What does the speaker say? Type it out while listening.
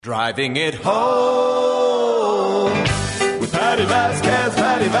Driving it home with Patty Vasquez,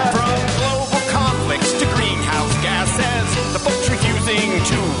 Patty Vasquez. From global conflicts to greenhouse gases, the folks refusing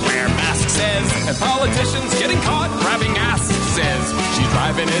to wear masks says, and politicians getting caught grabbing ass says, she's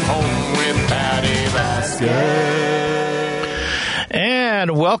driving it home with Patty Vasquez.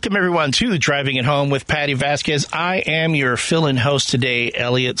 And welcome, everyone, to Driving It Home with Patty Vasquez. I am your fill-in host today,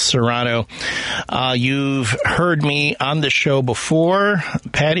 Elliot Serrano. You've heard me on the show before.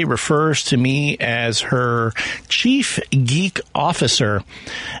 Patty refers to me as her chief geek officer.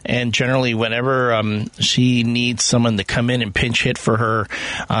 And generally, whenever she needs someone to come in and pinch hit for her,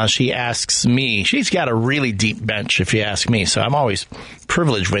 she asks me. She's got a really deep bench, if you ask me. So I'm always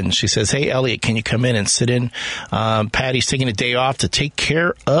privileged when she says, hey, Elliot, can you come in and sit in? Patty's taking a day off to take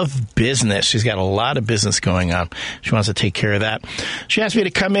care of business. She's got a lot of business going on. She wants to take care of that. She asked me to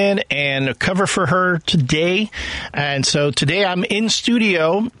come in and cover for her today. And so today I'm in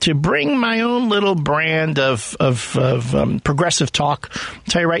studio to bring my own little brand of progressive talk. I'll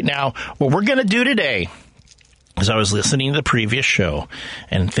tell you right now, what we're going to do today, as I was listening to the previous show,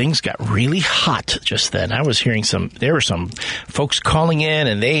 and things got really hot just then. I was hearing there were some folks calling in,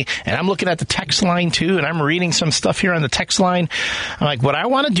 and I'm looking at the text line too, and I'm reading some stuff here on the text line. I'm like, what I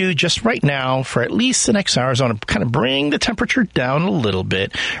want to do just right now for at least the next hour is I want to kind of bring the temperature down a little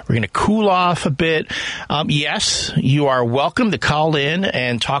bit. We're going to cool off a bit. Yes, you are welcome to call in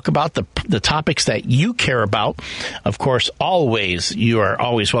and talk about the topics that you care about. Of course, you are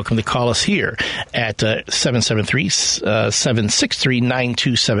always welcome to call us here at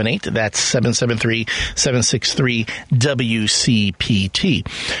 773-763-9278. That's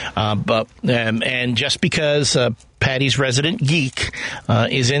 773-763-WCPT. And just because Patty's resident geek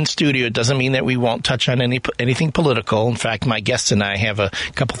is in studio, it doesn't mean that we won't touch on anything political. In fact, my guests and I have a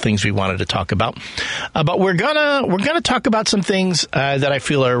couple things we wanted to talk about. But we're gonna talk about some things that I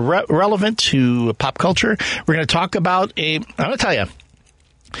feel are relevant to pop culture. We're gonna talk about I'm gonna tell you,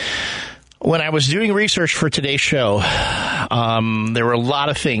 when I was doing research for today's show, there were a lot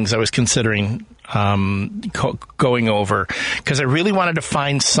of things I was considering going over, because I really wanted to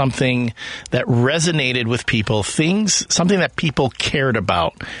find something that resonated with people, something that people cared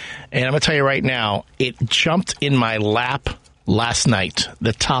about. And I'm going to tell you right now, it jumped in my lap last night.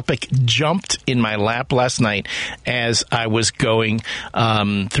 The topic jumped in my lap last night as I was going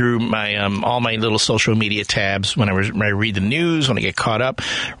through my all my little social media tabs when I read the news, when I get caught up,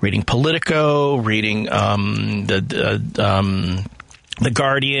 reading Politico, reading the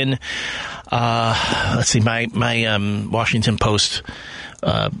Guardian. Let's see, my Washington Post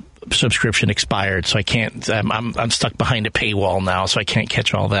subscription expired, so I can't. I'm stuck behind a paywall now, so I can't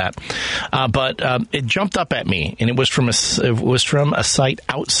catch all that. But it jumped up at me, and it was from a site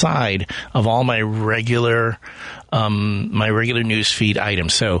outside of all my regular news feed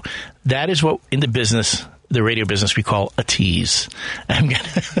items. So that is what in the radio business we call a tease.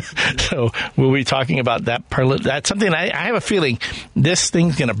 So we'll be talking about that. That's something I have a feeling this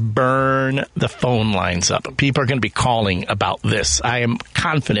thing's going to burn the phone lines up. People are going to be calling about this. I am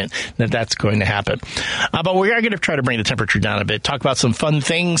confident that that's going to happen. But we are going to try to bring the temperature down a bit, talk about some fun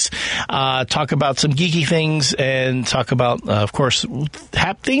things, talk about some geeky things, and talk about, of course,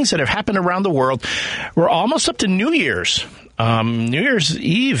 things that have happened around the world. We're almost up to New Year's. New Year's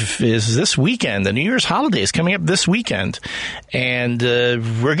Eve is this weekend. The New Year's holiday is coming up this weekend. And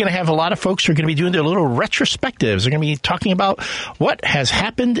we're going to have a lot of folks who are going to be doing their little retrospectives. They're going to be talking about what has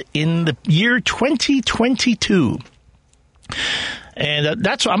happened in the year 2022. And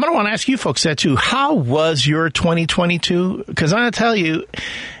that's what I'm going to want to ask you folks that too. How was your 2022? Because I'm going to tell you,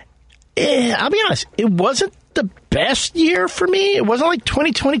 I'll be honest, it wasn't the best year for me. It wasn't like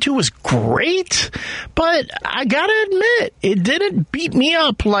 2022 was great, but I gotta admit, it didn't beat me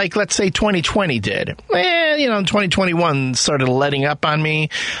up like, let's say, 2020 did. 2021 started letting up on me.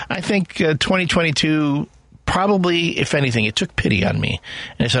 I think 2022 probably, if anything, it took pity on me.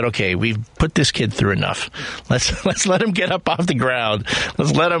 And I said, okay, we've put this kid through enough. Let's let him get up off the ground.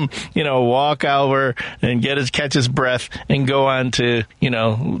 Let's let him, walk over and catch his breath and go on to,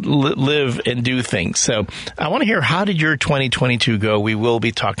 live and do things. So I want to hear, how did your 2022 go? We will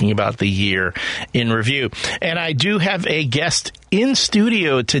be talking about the year in review. And I do have a guest in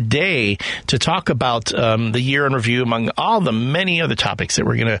studio today to talk about the year in review, among all the many other topics that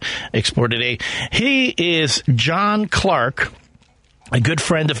we're going to explore today. He is John Clark. a good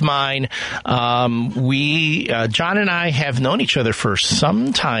friend of mine. John and I have known each other for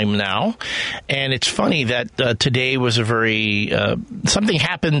some time now, and it's funny that today was a very something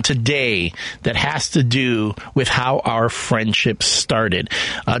happened today that has to do with how our friendship started.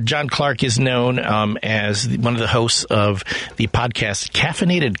 John Clark is known as one of the hosts of the podcast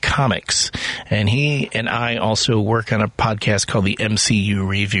Caffeinated Comics, and he and I also work on a podcast called the MCU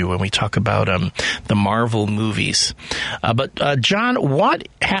Review, and we talk about the Marvel movies. But John, what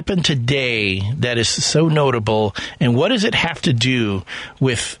happened today that is so notable, and what does it have to do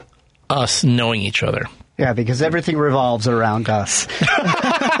with us knowing each other? Yeah, because everything revolves around us. First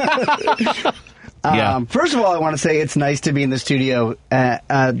of all, I want to say it's nice to be in the studio.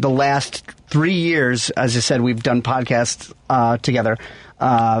 The last 3 years, as I said, we've done podcasts together.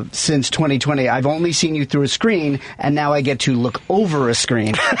 Since 2020, I've only seen you through a screen, and now I get to look over a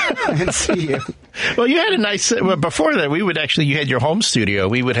screen and see you. Well, you had a nice, before that, you had your home studio.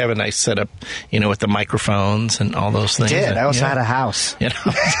 We would have a nice setup, with the microphones and all those things. I did. I also had a house.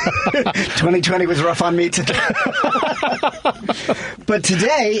 2020 was rough on me, too. But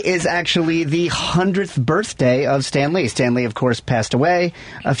today is actually the 100th birthday of Stan Lee. Stan Lee, of course, passed away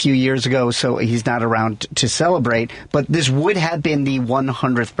a few years ago, so he's not around to celebrate. But this would have been the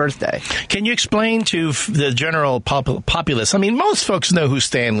 100th birthday. Can you explain to the general populace? I mean, most folks know who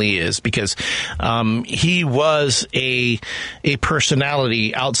Stan Lee is because he was a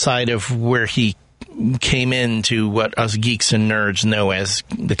personality outside of where he came into what us geeks and nerds know as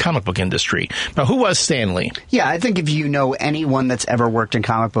the comic book industry. Now, who was Stan Lee? Yeah, I think if you know anyone that's ever worked in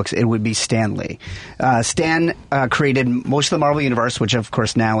comic books, it would be Stan Lee. Stan created most of the Marvel Universe, which of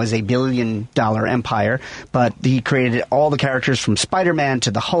course now is a $1 billion empire, but he created all the characters from Spider-Man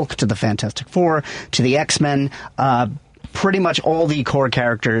to the Hulk to the Fantastic Four to the X-Men, pretty much all the core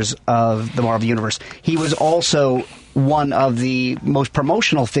characters of the Marvel Universe. He was also one of the most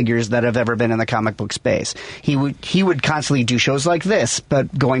promotional figures that have ever been in the comic book space. He would constantly do shows like this,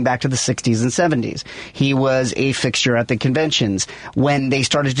 but going back to the 60s and 70s. He was a fixture at the conventions. When they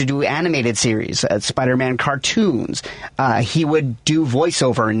started to do animated series, Spider-Man cartoons, he would do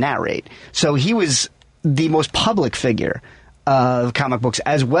voiceover and narrate. So he was the most public figure of comic books,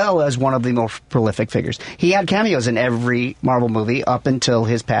 as well as one of the most prolific figures. He had cameos in every Marvel movie up until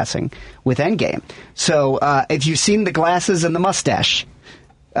his passing with Endgame. So if you've seen the glasses and the mustache,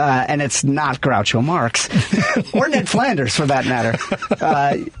 and it's not Groucho Marx, or Ned Flanders for that matter,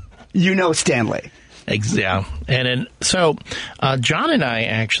 you know Stan Lee. Yeah. And so John and I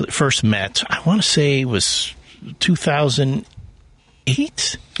actually first met, I want to say it was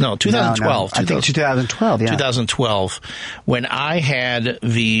 2008? No, 2012. No. I think 2012, yeah. 2012, when I had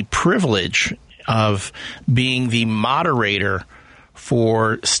the privilege of being the moderator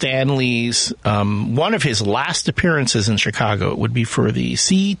for Stan Lee's, one of his last appearances in Chicago. It would be for the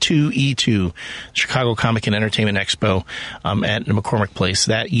C2E2, Chicago Comic and Entertainment Expo, at McCormick Place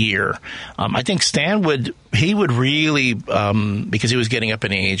that year. I think Stan would really, because he was getting up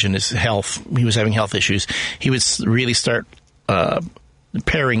in age and his health, he was having health issues, he would really start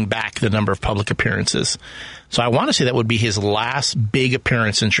paring back the number of public appearances. So I want to say that would be his last big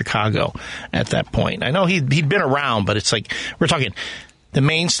appearance in Chicago at that point. I know he'd been around, but it's like, we're talking the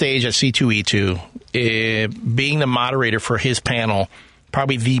main stage at C2E2, being the moderator for his panel,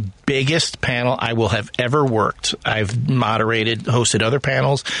 probably the biggest panel I will have ever worked. I've hosted other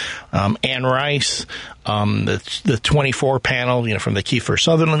panels, Anne Rice, the 24 panel, from the Kiefer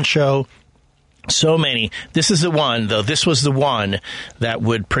Sutherland show. So many. This is the one, though. This was the one that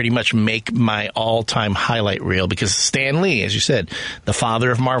would pretty much make my all-time highlight reel, because Stan Lee, as you said, the father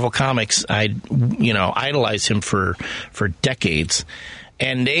of Marvel Comics, I idolized him for decades.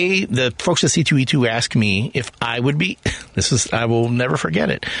 And the folks at C2E2 asked me if I would be, I will never forget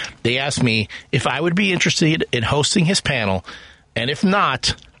it. They asked me if I would be interested in hosting his panel, and if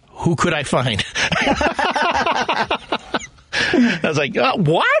not, who could I find? I was like,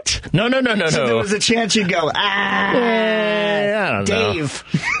 what? No. So there was a chance you'd go, I don't Dave.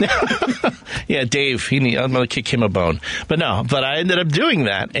 know. Yeah, Dave. I'm going to kick him a bone. But I ended up doing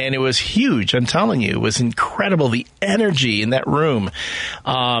that, and it was huge. I'm telling you, it was incredible. The energy in that room.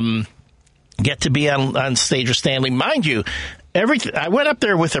 Get to be on stage with Stan Lee. Mind you, I went up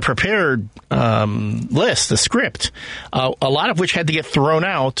there with a prepared list, a script, a lot of which had to get thrown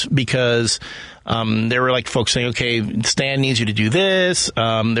out because there were like folks saying, okay, Stan needs you to do this.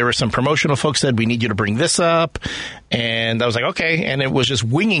 There were some promotional folks said, we need you to bring this up. And I was like, okay. And it was just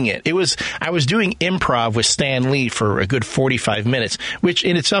winging it. I was doing improv with Stan Lee for a good 45 minutes, which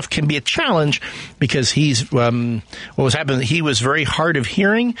in itself can be a challenge because what was happening, he was very hard of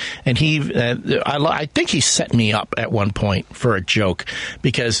hearing. And I think he set me up at one point for a joke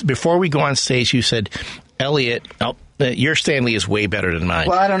because before we go on stage, you said, Elliot, your Stan Lee is way better than mine.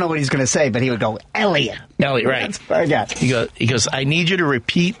 Well, I don't know what he's going to say, but he would go, Elliot, right. I got it. He goes, I need you to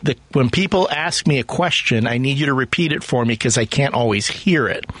repeat when people ask me a question, I need you to repeat it for me because I can't always hear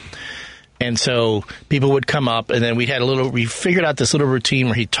it. And so people would come up, and then we figured out this little routine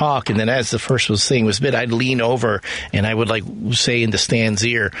where he'd talk, and then as the first thing was bit, I'd lean over, and I would like say into Stan's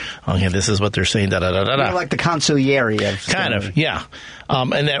ear, oh, yeah, this is what they're saying, da-da-da-da-da. You're like the consigliere of Stan. Kind of, yeah.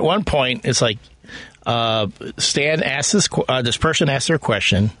 And at one point, it's like, Stan asks this person asks their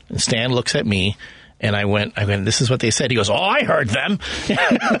question, and Stan looks at me, and I went, this is what they said. He goes, oh, I heard them.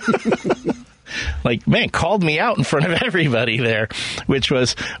 Like, man, called me out in front of everybody there, which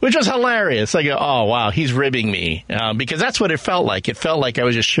was hilarious. I go, oh, wow, he's ribbing me. Because that's what it felt like. It felt like I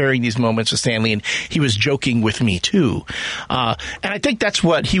was just sharing these moments with Stan Lee, and he was joking with me, too. And I think that's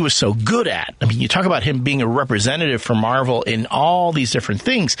what he was so good at. I mean, you talk about him being a representative for Marvel in all these different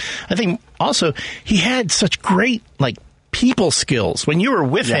things. I think also he had such great, like, people skills. When you were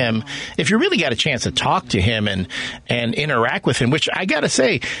with him, if you really got a chance to talk to him and interact with him, which I got to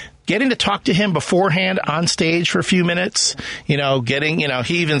say, getting to talk to him beforehand on stage for a few minutes, he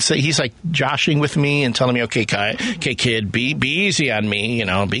even said, he's like joshing with me and telling me, okay, kid, be easy on me,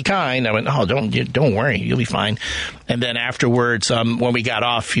 be kind. I went, oh, don't worry, you'll be fine. And then afterwards, when we got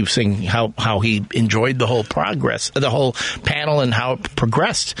off, he was saying how he enjoyed the whole panel and how it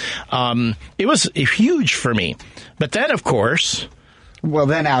progressed. It was huge for me. But then, of course... Well,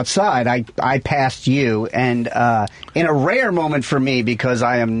 then outside, I passed you, and in a rare moment for me, because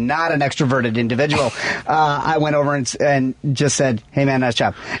I am not an extroverted individual, I went over and just said, hey, man, nice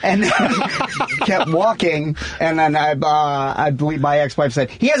job. And then kept walking, and then I believe my ex-wife said,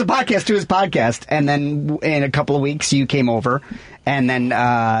 he has a podcast to his podcast. And then in a couple of weeks, you came over. And then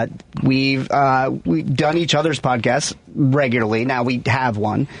we've done each other's podcasts regularly. Now we have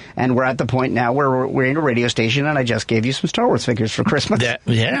one, and we're at the point now where we're in a radio station, and I just gave you some Star Wars figures for Christmas.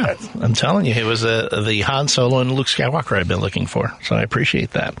 Yeah, I'm telling you, it was the Han Solo and Luke Skywalker I've been looking for, so I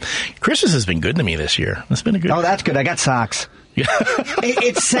appreciate that. Christmas has been good to me this year. It's been a good... Oh, that's good. I got socks.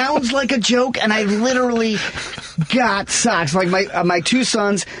 It sounds like a joke, and I literally got socks. Like my two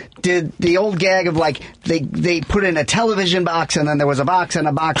sons did the old gag of like they put in a television box, and then there was a box and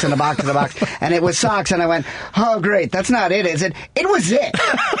a box and a box and a box, and it was socks. And I went, oh great, that's not it, is it? It was it.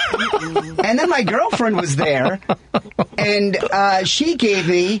 And then my girlfriend was there, and she gave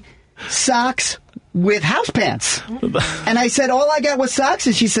me socks with house pants, and I said, all I got was socks,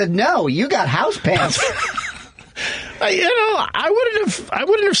 and she said, no, you got house pants. I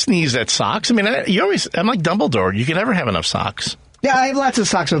wouldn't have sneezed at socks. I mean, I'm like Dumbledore. You can never have enough socks. Yeah, I have lots of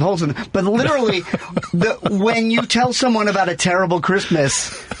socks with holes in them. But literally, when you tell someone about a terrible Christmas,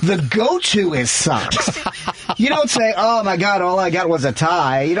 the go-to is socks. You don't say, oh, my God, all I got was a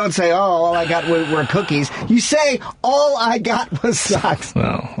tie. You don't say, oh, all I got were cookies. You say, all I got was socks.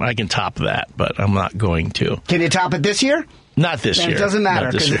 Well, I can top that, but I'm not going to. Can you top it this year? Not this year. It doesn't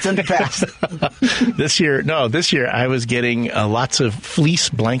matter because it's in the past. This year I was getting lots of fleece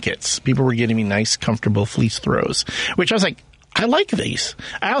blankets. People were getting me nice, comfortable fleece throws, which I was like, I like these.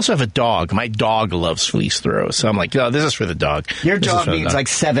 I also have a dog. My dog loves fleece throws. So I'm like, oh, this is for the dog. Your dog needs like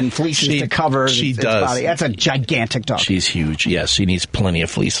 7 fleeces to cover its body. That's a gigantic dog. She's huge. Yes, she needs plenty of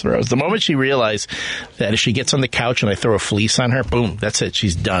fleece throws. The moment she realized that if she gets on the couch and I throw a fleece on her, boom, that's it.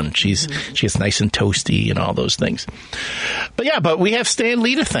 She's done. She gets nice and toasty and all those things. But we have Stan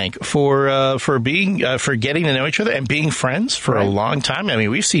Lee to thank for being for getting to know each other and being friends for a long time. I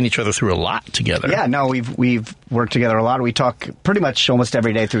mean, we've seen each other through a lot together. Yeah, no, we've worked together a lot. We talk pretty much almost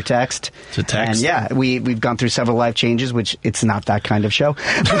every day through text. And yeah, we've gone through several life changes, which it's not that kind of show.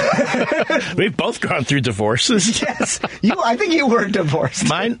 We've both gone through divorces. Yes. I think you were divorced.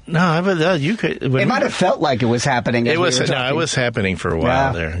 Mine? No, but you could. It might have felt like it was happening. It was happening for a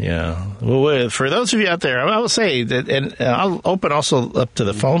while there. Yeah. Well, for those of you out there, I will say that, and I'll open also up to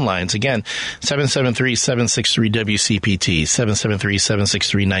the phone lines again, 773-763-WCPT,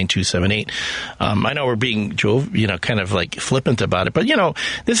 773-763-9278. I know we're being, kind of like flippant about it, but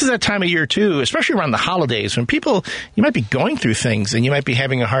this is that time of year too, especially around the holidays when people, you might be going through things and you might be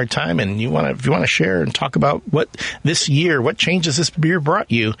having a hard time, and if you want to share and talk about what changes this year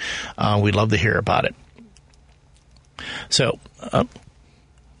brought you, we'd love to hear about it. So,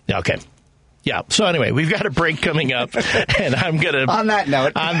 okay. Yeah. So anyway, we've got a break coming up, and I'm gonna On that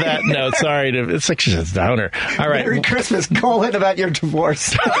note, sorry, it's like just a downer. All right, Merry Christmas. Call in about your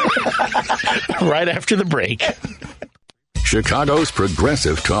divorce. right after the break. Chicago's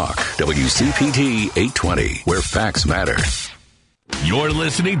Progressive Talk, WCPT 820, where facts matter. You're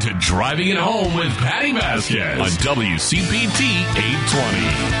listening to Driving It Home with Patty Vasquez on WCPT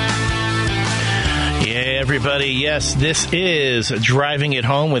 820. Yeah, everybody. Yes, this is Driving It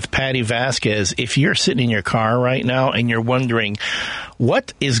Home with Patty Vasquez. If you're sitting in your car right now and you're wondering,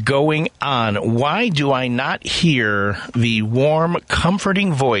 what is going on? Why do I not hear the warm,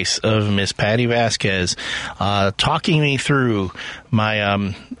 comforting voice of Miss Patty Vasquez talking me through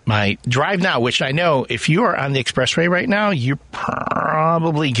my my drive now, which I know if you are on the expressway right now, you're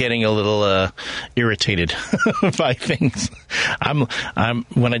probably getting a little irritated by things. I'm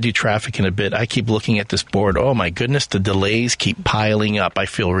when I do traffic in a bit, I keep looking at this board. Oh my goodness, the delays keep piling up. I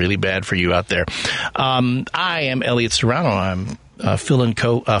feel really bad for you out there. I am Elliot Serrano. I'm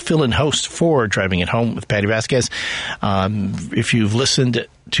fill-in host for Driving It Home with Patty Vasquez. If you've listened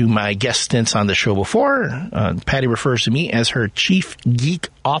to my guest stints on the show before, Patty refers to me as her chief geek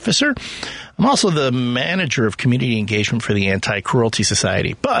officer. I'm also the manager of community engagement for the Anti-Cruelty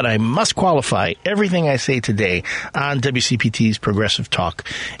Society. But I must qualify everything I say today on WCPT's Progressive Talk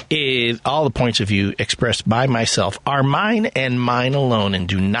is all the points of view expressed by myself are mine and mine alone and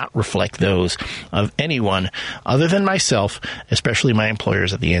do not reflect those of anyone other than myself, especially my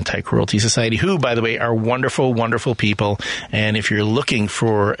employers at the Anti-Cruelty Society, who, by the way, are wonderful, wonderful people. And if you're looking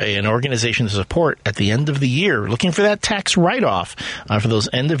for an organization to support at the end of the year, looking for that tax write-off for those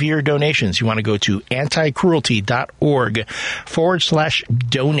end-of-year donations, you want to go to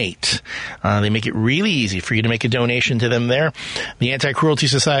anticruelty.org/donate. They make it really easy for you to make a donation to them there. The Anti-Cruelty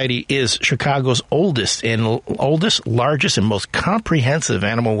Society is Chicago's oldest, largest, and most comprehensive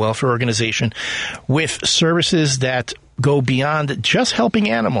animal welfare organization with services that go beyond just helping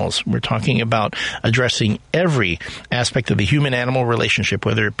animals. We're talking about addressing every aspect of the human-animal relationship,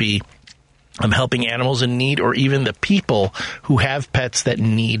 whether it be helping animals in need or even the people who have pets that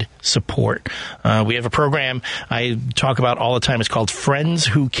need support. We have a program I talk about all the time. It's called Friends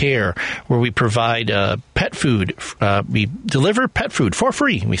Who Care, where we provide pet food. We deliver pet food for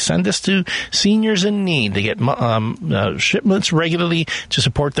free. We send this to seniors in need. They get shipments regularly to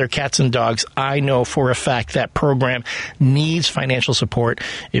support their cats and dogs. I know for a fact that program needs financial support.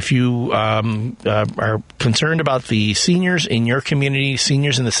 If you are concerned about the seniors in your community,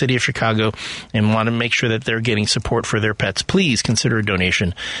 seniors in the city of Chicago, and want to make sure that they're getting support for their pets, please consider a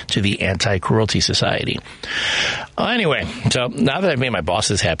donation to the Anti-Cruelty Society. Anyway, so now that I've made my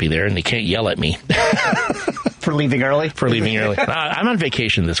bosses happy there and they can't yell at me For leaving early? For leaving early. I'm on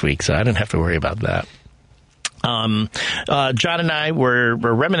vacation this week, so I didn't have to worry about that. John and I were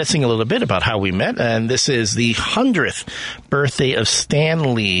reminiscing a little bit about how we met, and this is the 100th birthday of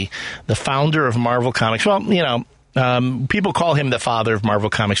Stan Lee, the founder of Marvel Comics. Well, you know, people call him the father of Marvel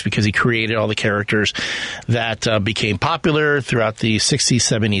Comics because he created all the characters that became popular throughout the 60s,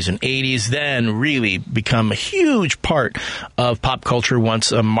 70s, and 80s, then really become a huge part of pop culture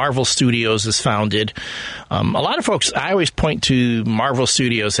once Marvel Studios is founded. A lot of folks, I always point to Marvel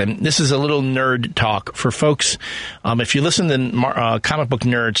Studios, and this is a little nerd talk for folks. If you listen to comic book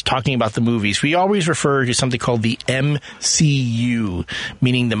nerds talking about the movies, we always refer to something called the MCU,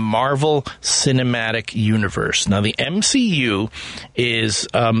 meaning the Marvel Cinematic Universe. Now, the MCU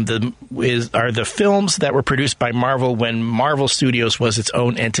are the films that were produced by Marvel when Marvel Studios was its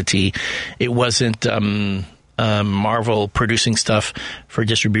own entity. It wasn't Marvel producing stuff for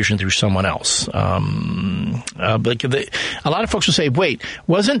distribution through someone else. But a lot of folks will say, wait,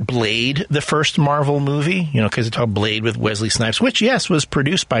 wasn't Blade the first Marvel movie? You know, because it's called Blade with Wesley Snipes, which, yes, was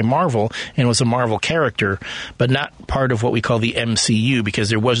produced by Marvel and was a Marvel character, but not part of what we call the MCU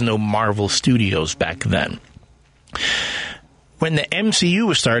because there was no Marvel Studios back then. When the MCU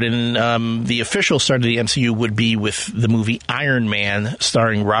was started, and the official start of the MCU would be with the movie Iron Man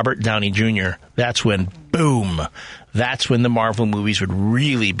starring Robert Downey Jr., that's when, boom, that's when the Marvel movies would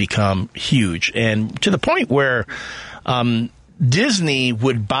really become huge. And to the point where Disney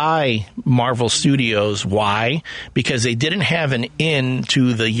would buy Marvel Studios. Why? Because they didn't have an in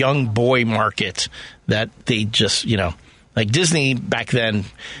to the young boy market that they just, you know, like Disney back then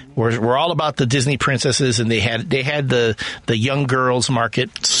were all about the Disney princesses, and they had the young girls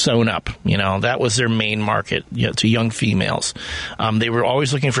market sewn up. You know, that was their main market, you know, to young females. They were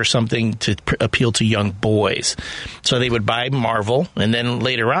always looking for something to appeal to young boys, so they would buy Marvel, and then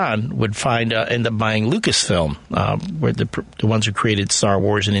later on would end up buying Lucasfilm, where the ones who created Star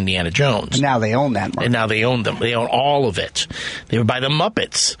Wars and Indiana Jones. And now they own that market. And now they own them. They own all of it. They would buy the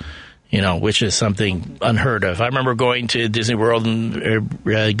Muppets. which is something unheard of. I remember going to Disney World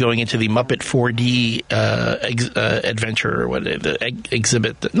and going into the Muppet 4D adventure, or what the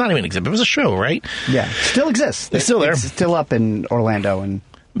exhibit. Not even exhibit. It was a show, right? Yeah, still exists. It's still there. It's still up in Orlando and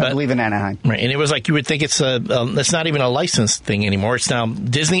I believe in Anaheim. Right, and it was like you would think it's not even a licensed thing anymore. It's now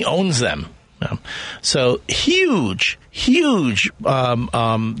Disney owns them. So huge.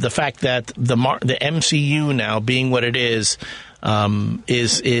 The fact that the MCU now being what it is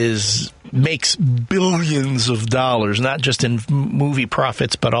makes billions of dollars, not just in movie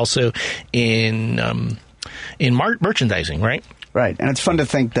profits, but also in merchandising, right? Right, and it's fun to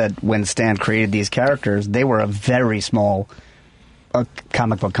think that when Stan created these characters, they were a very small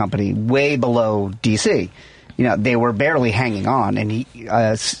comic book company, way below DC. They were barely hanging on, and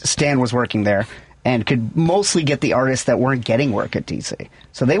Stan was working there and could mostly get the artists that weren't getting work at DC.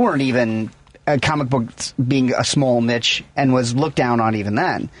 So they weren't even comic books being a small niche and was looked down on even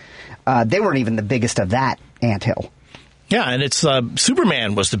then. They weren't even the biggest of that anthill. Yeah, and it's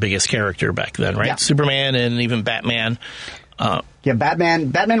Superman was the biggest character back then, right? Yeah. Superman and even Batman.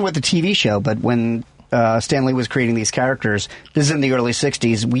 Batman with the TV show, but when Stan Lee was creating these characters, this is in the early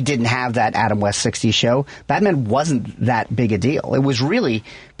 60s, we didn't have that Adam West 60s show. Batman wasn't that big a deal. It was really,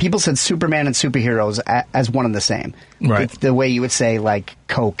 people said Superman and superheroes as one and the same. Right. It's the way you would say, like,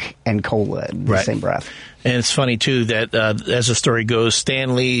 Coke and Cola in the same breath. And it's funny, too, that as the story goes,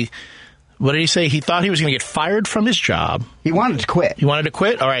 Stan Lee, what did he say? He thought he was going to get fired from his job. He wanted to quit. He wanted to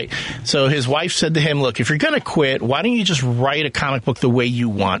quit? All right. So his wife said to him, look, if you're going to quit, why don't you just write a comic book the way you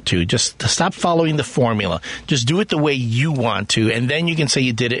want to? Just stop following the formula. Just do it the way you want to, and then you can say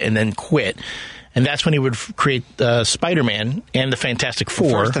you did it and then quit. And that's when he would create Spider-Man and the Fantastic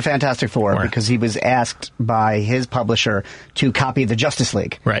Four. First, the Fantastic Four, because he was asked by his publisher to copy the Justice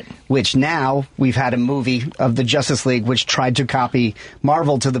League. Right. Which now we've had a movie of the Justice League which tried to copy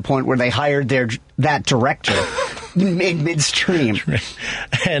Marvel to the point where they hired that director midstream.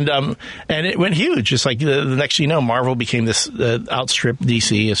 And it went huge. It's like the next thing you know, Marvel became this outstripped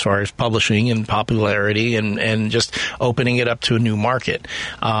DC as far as publishing and popularity and just opening it up to a new market.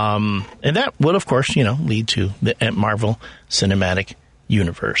 And that would, of course, lead to the Marvel Cinematic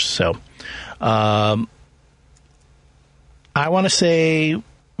Universe. So I want to say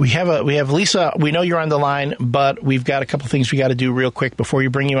we have Lisa. We know you're on the line, but we've got a couple things we got to do real quick before we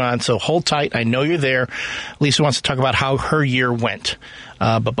bring you on. So hold tight. I know you're there. Lisa wants to talk about how her year went.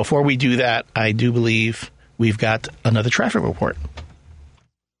 But before we do that, I do believe we've got another traffic report.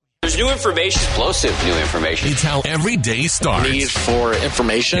 There's new information. Explosive new information. It's how every day starts. Need for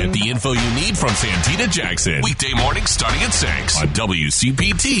information. Get the info you need from Santita Jackson. Weekday mornings starting at 6 on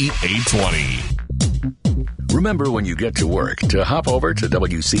WCPT 820. Remember when you get to work to hop over to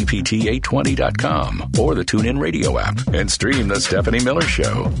WCPT820.com or the TuneIn Radio app and stream The Stephanie Miller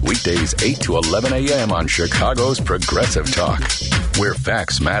Show. Weekdays 8 to 11 a.m. on Chicago's Progressive Talk, where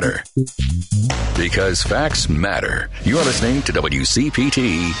facts matter. Because facts matter. You're listening to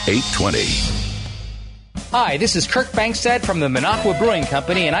WCPT 820. Hi, this is Kirk Bankstead from the Minocqua Brewing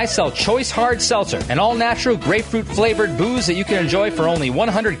Company, and I sell Choice Hard Seltzer, an all-natural grapefruit-flavored booze that you can enjoy for only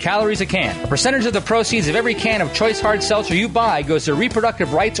 100 calories a can. A percentage of the proceeds of every can of Choice Hard Seltzer you buy goes to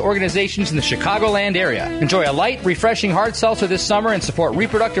reproductive rights organizations in the Chicagoland area. Enjoy a light, refreshing hard seltzer this summer and support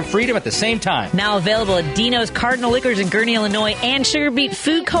reproductive freedom at the same time. Now available at Dino's Cardinal Liquors in Gurnee, Illinois, and Sugar Beet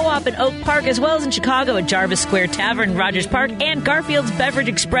Food Co-op in Oak Park, as well as in Chicago at Jarvis Square Tavern, Rogers Park, and Garfield's Beverage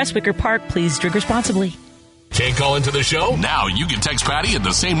Express, Wicker Park. Please drink responsibly. Can't call into the show? Now you can text Patty at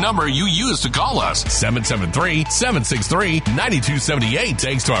the same number you used to call us. 773-763-9278.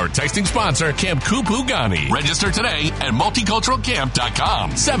 Thanks to our texting sponsor, Camp Kupugani. Register today at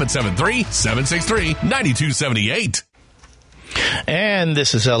multiculturalcamp.com. 773-763-9278. And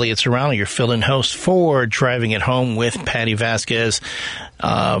this is Elliot Serrano, your fill-in host for Driving It Home with Patty Vasquez.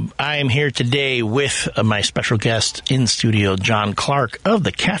 I am here today with my special guest in studio, John Clark of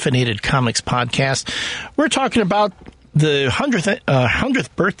the Caffeinated Comics podcast. We're talking about the 100th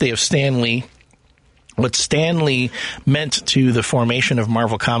birthday of Stan Lee, what Stan Lee meant to the formation of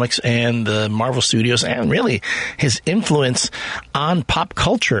Marvel Comics and the Marvel Studios, and really his influence on pop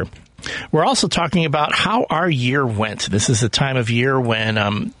culture. We're also talking about how our year went. This is the time of year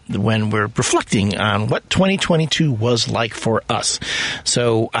when we're reflecting on what 2022 was like for us.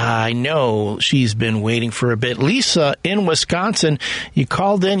 So I know she's been waiting for a bit. Lisa in Wisconsin, you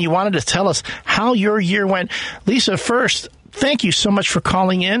called in. You wanted to tell us how your year went. Lisa, first, thank you so much for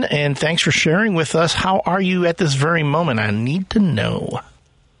calling in, and thanks for sharing with us. How are you at this very moment? I need to know.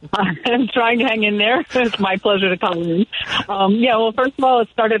 I'm trying to hang in there. It's my pleasure to call in. Well, first of all, it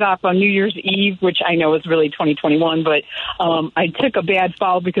started off on New Year's Eve, which I know is really 2021, but I took a bad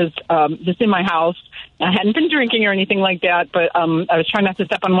fall because just in my house, I hadn't been drinking or anything like that, but I was trying not to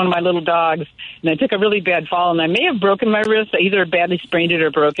step on one of my little dogs, and I took a really bad fall, and I may have broken my wrist. I either badly sprained it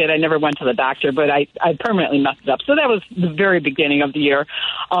or broke it. I never went to the doctor, but I permanently messed it up. So that was the very beginning of the year.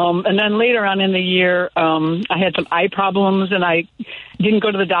 And then later on in the year, I had some eye problems, and I didn't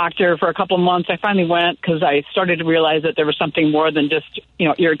go to the doctor for a couple of months. I finally went because I started to realize that there was something more than just,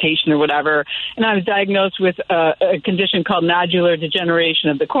 irritation or whatever. And I was diagnosed with a condition called nodular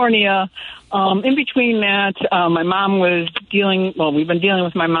degeneration of the cornea. In between that, my mom was we've been dealing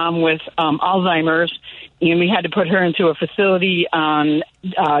with my mom with Alzheimer's, and we had to put her into a facility on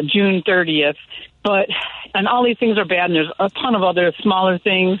June 30th. And all these things are bad, and there's a ton of other smaller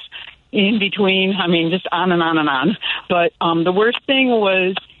things in between. I mean, just on and on and on. But the worst thing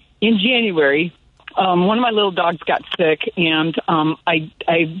was in January, one of my little dogs got sick, and I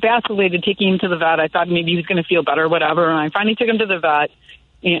vacillated taking him to the vet. I thought maybe he was going to feel better or whatever, and I finally took him to the vet,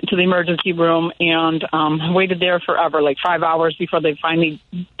 to the emergency room, and waited there forever, like 5 hours before they finally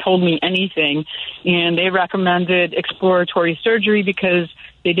told me anything. And they recommended exploratory surgery because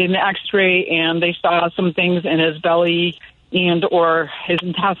they did an x-ray and they saw some things in his belly and or his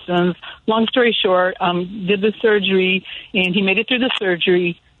intestines. Long story short, did the surgery, and he made it through the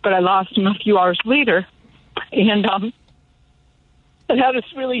surgery, but I lost him a few hours later. And it had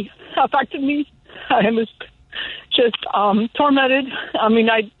really affected me. I was just tormented. I mean,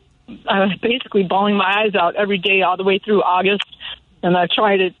 I was basically bawling my eyes out every day all the way through August, and I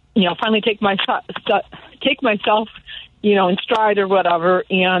tried to, finally take myself, in stride or whatever,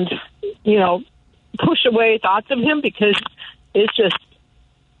 and, push away thoughts of him because it's just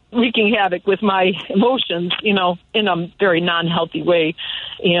wreaking havoc with my emotions, in a very non-healthy way.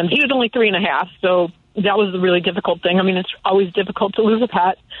 And he was only 3.5, so that was the really difficult thing. I mean, it's always difficult to lose a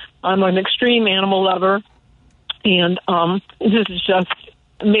pet. I'm an extreme animal lover. And this has just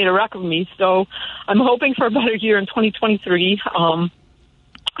made a wreck of me. So I'm hoping for a better year in 2023.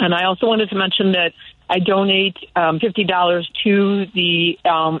 And I also wanted to mention that I donate $50 to the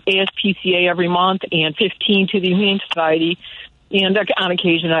ASPCA every month and $15 to the Humane Society. And on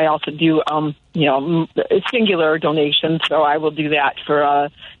occasion, I also do, singular donations. So I will do that for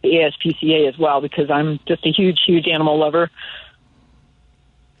the ASPCA as well because I'm just a huge, huge animal lover.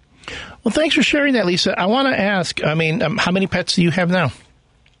 Well, thanks for sharing that, Lisa. I want to ask, how many pets do you have now?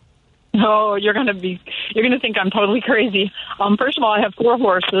 Oh, you're going to think I'm totally crazy. First of all, I have 4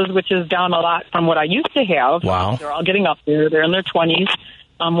 horses, which is down a lot from what I used to have. Wow. They're all getting up there. They're in their 20s.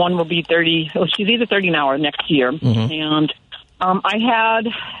 One will be 30. Well, she's either 30 now or next year. Mm-hmm. And I had,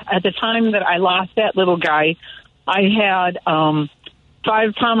 at the time that I lost that little guy, I had 5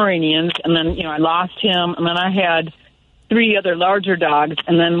 Pomeranians, and then, I lost him, and then I had 3 other larger dogs,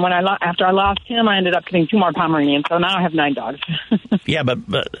 and then after I lost him, I ended up getting 2 more Pomeranians, so now I have 9 dogs. Yeah, but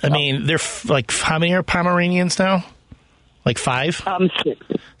they're like, how many are Pomeranians now? Like 5? 6.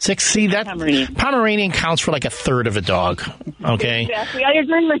 6. See, that Pomeranian counts for like a third of a dog. Okay. Exactly. I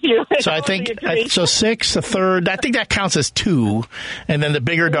agree with you. So I think 6, a third. I think that counts as 2, and then the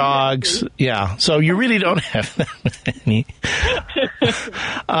bigger dogs. Yeah. So you really don't have that many.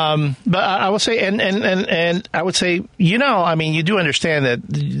 But I will say, and I would say, you do understand that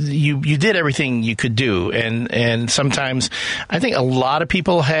you did everything you could do, and sometimes I think a lot of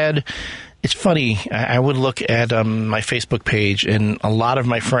people had. It's funny, I would look at my Facebook page, and a lot of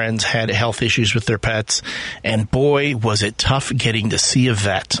my friends had health issues with their pets, and boy, was it tough getting to see a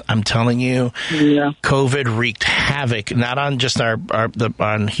vet. I'm telling you, yeah. COVID wreaked havoc, not on just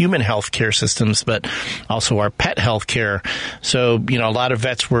on human health care systems, but also our pet health care. So, a lot of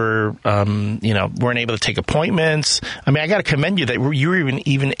vets weren't able to take appointments. I mean, I got to commend you that you were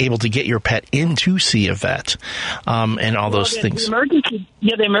even able to get your pet in to see a vet, and all those things.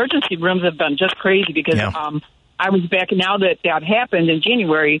 The emergency rooms have been just crazy because I was back, now that happened in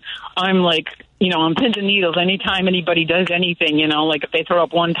January, I'm like, on pins and needles anytime anybody does anything, like if they throw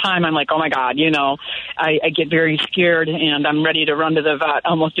up one time, I'm like, oh my God, I get very scared and I'm ready to run to the vet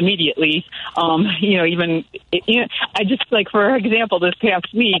almost immediately. I just, like, for example, this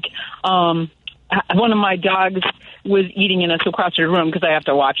past week, one of my dogs was eating in a sequestered room because I have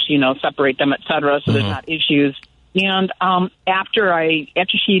to watch, separate them, et cetera, so there's not issues. And after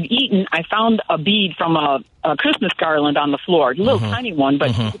she had eaten, I found a bead from a Christmas garland on the floor, a little tiny one,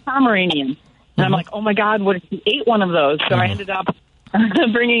 but it's a Pomeranian. And I'm like, oh my God, what if she ate one of those? So I ended up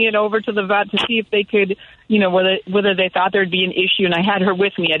bringing it over to the vet to see if they could, whether they thought there'd be an issue. And I had her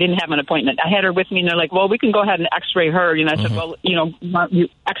with me. I didn't have an appointment. I had her with me, and they're like, well, we can go ahead and x-ray her. And I said, well, you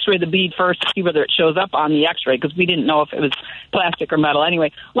x-ray the bead first to see whether it shows up on the x-ray, because we didn't know if it was plastic or metal.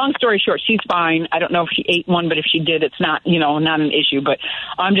 Anyway, long story short, she's fine. I don't know if she ate one, but if she did, it's not, not an issue. But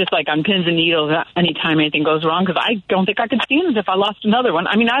I'm just like on pins and needles anytime anything goes wrong, because I don't think I could stand it if I lost another one.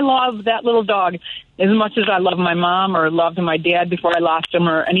 I mean, I love that little dog as much as I love my mom or loved my dad before I lost him,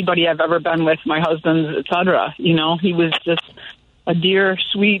 or anybody I've ever been with, my husband, etc. He was just a dear,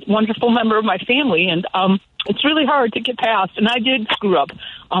 sweet, wonderful member of my family, and it's really hard to get past. And I did screw up.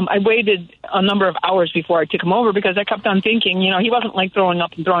 I waited a number of hours before I took him over, because I kept on thinking, he wasn't like throwing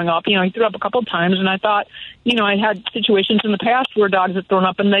up. He threw up a couple of times, and I thought, I had situations in the past where dogs had thrown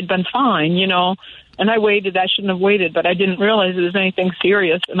up and they'd been fine, and I waited. I shouldn't have waited, but I didn't realize it was anything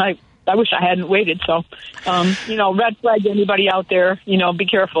serious, and I wish I hadn't waited. So, red flag to anybody out there, be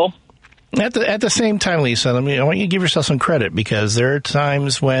careful. At the same time, Lisa, I want you to give yourself some credit, because there are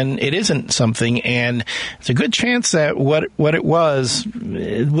times when it isn't something, and it's a good chance that what it was,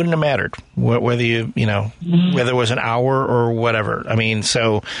 it wouldn't have mattered whether whether it was an hour or whatever. I mean,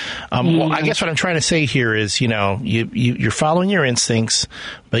 so well, I guess what I'm trying to say here is, you're following your instincts,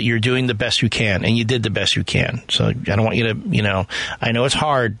 but you're doing the best you can, and you did the best you can. So I don't want you to, I know it's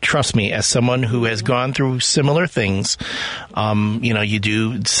hard. Trust me, as someone who has gone through similar things, you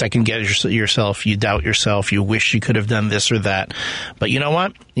do second guess yourself, you doubt yourself, you wish you could have done this or that. But you know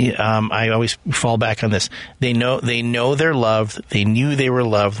what? I always fall back on this. They know they're loved. They knew they were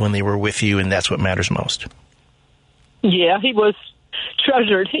loved when they were with you, and that's what matters most. Yeah, he was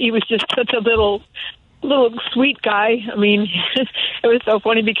treasured. He was just such a little sweet guy. I mean, it was so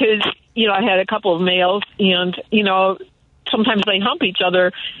funny because, I had a couple of males, and, sometimes they hump each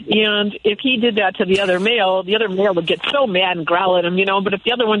other, and if he did that to the other male would get so mad and growl at him, but if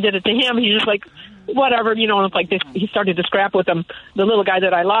the other one did it to him, he's just like, whatever, and it's like this, he started to scrap with him. The little guy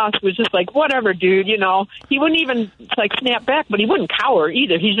that I lost was just like, whatever, dude, he wouldn't even like snap back, but he wouldn't cower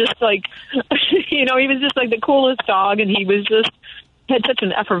either. He's just like, he was just like the coolest dog, and he was just had such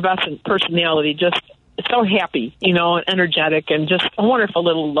an effervescent personality, just so happy, and energetic, and just a wonderful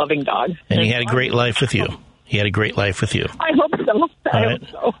little loving dog. And he had a great life with you. He had a great life with you. I hope so. I hope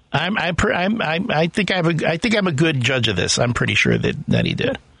so. I think I'm a good judge of this. I'm pretty sure that he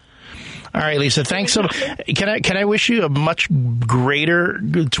did. All right, Lisa, thanks so much. Can I wish you a much greater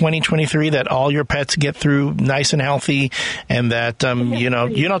 2023, that all your pets get through nice and healthy, and that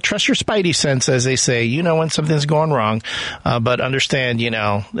trust your spidey sense, as they say, when something's going wrong, but understand,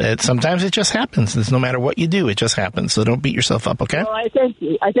 that sometimes it just happens. It's no matter what you do, it just happens. So don't beat yourself up, okay? Well, I thank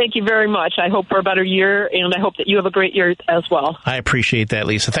you. I thank you very much. I hope for a better year, and I hope that you have a great year as well. I appreciate that,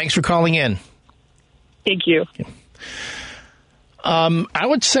 Lisa. Thanks for calling in. Thank you. I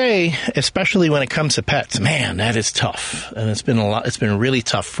would say, especially when it comes to pets, man, that is tough. And it's been really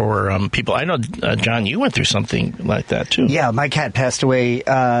tough for people. I know, John, you went through something like that too. Yeah, my cat passed away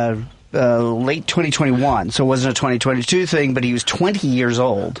late 2021, so it wasn't a 2022 thing, but he was 20 years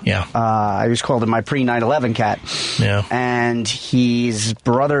old. Yeah. I was called him my pre-9/11 cat. Yeah. And his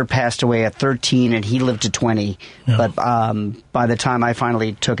brother passed away at 13, and he lived to 20. Yeah. But by the time I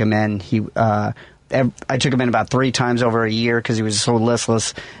finally took him in, I took him in about 3 times over a year because he was so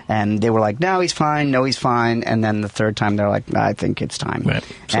listless, and they were like, no, he's fine, and then the third time they're like, I think it's time. Right.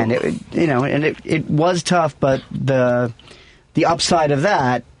 So, and it was tough, but the upside of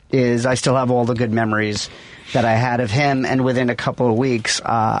that is I still have all the good memories that I had of him, and within a couple of weeks,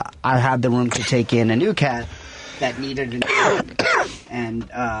 I had the room to take in a new cat that needed an home. And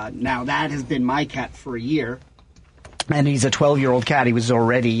now that has been my cat for a year. And he's a 12-year-old cat. He was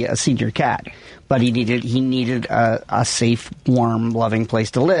already a senior cat, but he needed a safe, warm, loving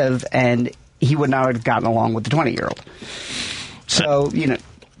place to live, and he would not have gotten along with the 20-year-old. So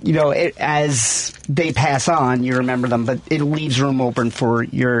as they pass on, you remember them, but it leaves room open for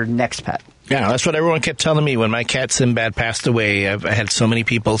your next pet. Yeah, that's what everyone kept telling me when my cat Sinbad passed away. I had so many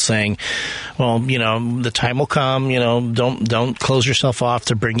people saying, well, the time will come, don't close yourself off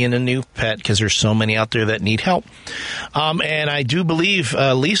to bring in a new pet, because there's so many out there that need help. And I do believe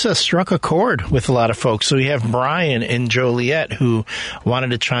Lisa struck a chord with a lot of folks. So we have Brian and Joliet who wanted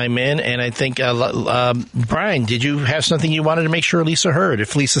to chime in. And I think, Brian, did you have something you wanted to make sure Lisa heard,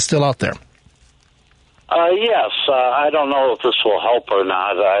 if Lisa's still out there? Yes, I don't know if this will help or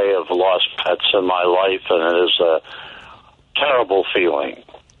not. I have lost pets in my life, and it is a terrible feeling.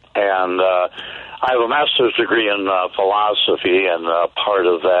 And I have a master's degree in philosophy, and part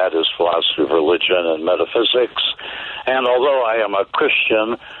of that is philosophy of religion and metaphysics. And although I am a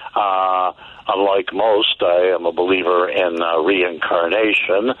Christian, unlike most, I am a believer in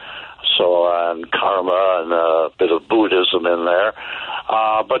reincarnation. And karma and a bit of Buddhism in there.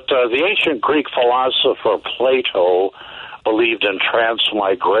 But the ancient Greek philosopher Plato believed in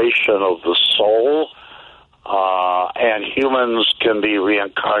transmigration of the soul, and humans can be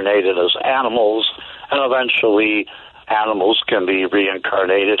reincarnated as animals, and eventually animals can be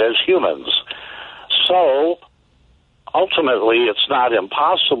reincarnated as humans. So, ultimately, it's not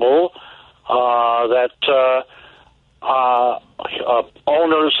impossible that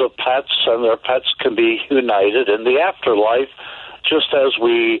owners of pets and their pets can be united in the afterlife, just as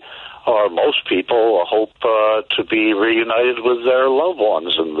we, or most people, hope to be reunited with their loved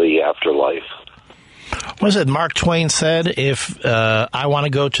ones in the afterlife. Was it Mark Twain said, if I want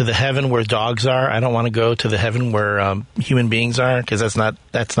to go to the heaven where dogs are, I don't want to go to the heaven where human beings are, because that's not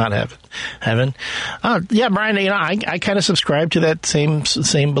heaven. Yeah, Brian, I kind of subscribe to that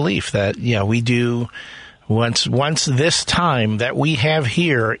same belief that we do. Once this time that we have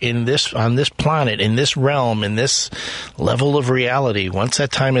here on this planet, in this realm, in this level of reality, once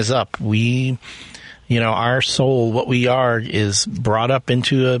that time is up, we, our soul, what we are, is brought up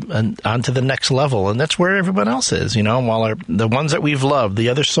onto the next level, and that's where everyone else is. While the ones that we've loved, the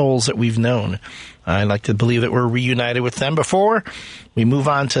other souls that we've known, I like to believe that we're reunited with them before we move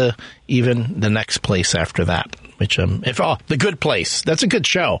on to even the next place after that. Which, the Good Place, that's a good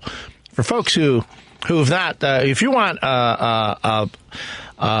show for folks who've not, if you want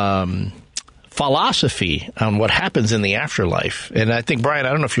philosophy on what happens in the afterlife, and I think, Brian, I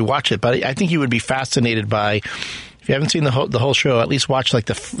don't know if you watch it, but I think you would be fascinated by, if you haven't seen the whole show, at least watch like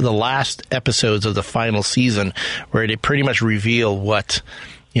the last episodes of the final season, where they pretty much reveal what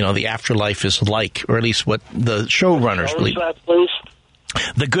the afterlife is like, or at least what the showrunners believe. What was that, please?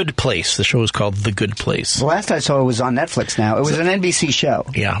 The Good Place. The show is called The Good Place. The last I saw it was on Netflix now. It was an NBC show.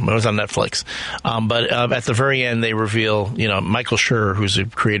 Yeah, it was on Netflix. But at the very end, they reveal, Michael Schur, who's the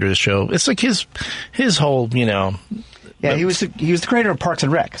creator of the show. It's like his whole, Yeah, he was the creator of Parks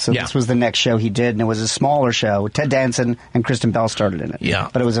and Rec, so this was the next show he did, and it was a smaller show. Ted Danson and Kristen Bell started in it. Yeah.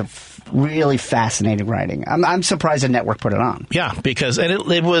 But it was a really fascinating writing. I'm surprised the network put it on. Yeah, because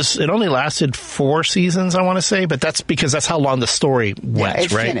it only lasted 4 seasons, I want to say, but that's because that's how long the story went,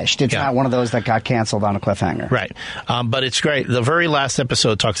 it's right? Finished. It's not one of those that got canceled on a cliffhanger. Right. But it's great. The very last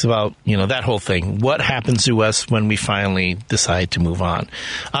episode talks about, that whole thing. What happens to us when we finally decide to move on?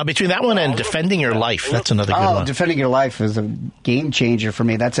 Between that one and Defending Your Life, that's another good one. Defending Your Life is a game changer for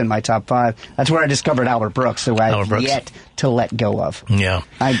me. That's in my top 5. That's where I discovered Albert Brooks, who I've yet to let go of. Yeah.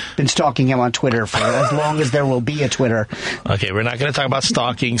 I've been stalking him on Twitter for as long as there will be a Twitter. Okay, we're not going to talk about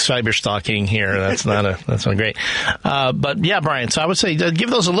stalking, cyber stalking here. That's not great. But yeah, Brian, so I would say give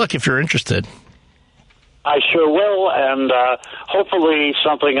those a look if you're interested. I sure will, and hopefully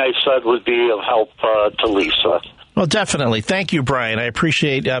something I said would be of help to Lisa. Well, definitely. Thank you, Brian. I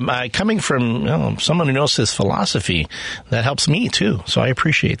appreciate coming from someone who knows his philosophy. That helps me, too, so I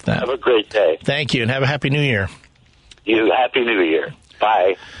appreciate that. Have a great day. Thank you, and have a Happy New Year. Happy New Year.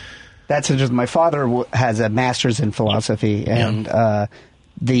 Bye. That's interesting. My father has a master's in philosophy, and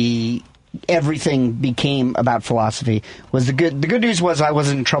everything became about philosophy. The good news was I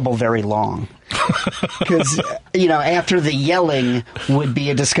wasn't in trouble very long. Because, after the yelling would be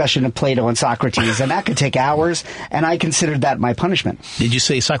a discussion of Plato and Socrates, and that could take hours, and I considered that my punishment. Did you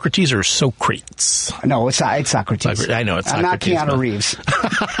say Socrates or Socrates? No, it's Socrates. I know it's Socrates. I'm not Keanu Reeves.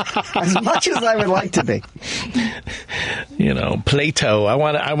 As much as I would like to be. Plato. I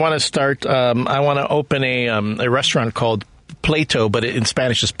want to start, I want to open a restaurant called Plato, but in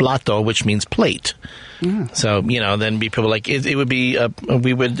Spanish it's plato, which means plate. Yeah. So, then people like, it would be,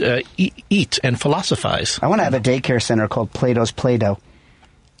 we would eat and philosophize. I want to have a daycare center called Plato's Play-Doh.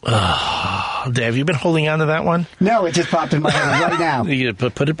 Have you been holding on to that one? No, it just popped in my head right now. You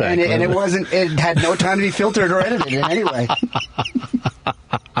put it back. And it had no time to be filtered or edited in any way.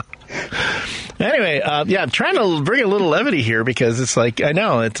 Anyway, I'm trying to bring a little levity here because it's like, I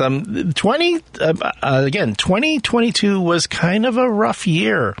know it's 2022 was kind of a rough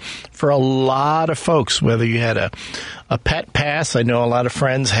year for a lot of folks, whether you had a pet pass. I know a lot of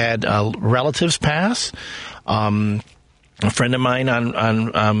friends had relatives pass. A friend of mine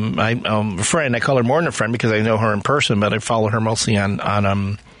a friend, I call her more than a friend because I know her in person, but I follow her mostly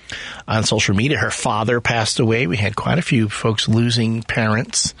on social media. Her father passed away. We had quite a few folks losing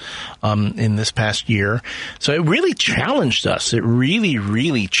parents in this past year. So it really challenged us. It really,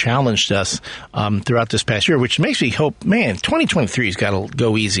 really challenged us throughout this past year, which makes me hope, 2023's got to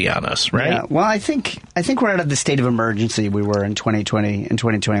go easy on us, right? Yeah, well, I think we're out of the state of emergency we were in 2020 and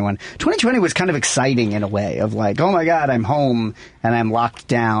 2021. 2020 was kind of exciting in a way of like, oh my God, I'm home and I'm locked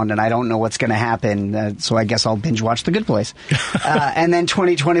down and I don't know what's going to happen, so I guess I'll binge watch The Good Place. And then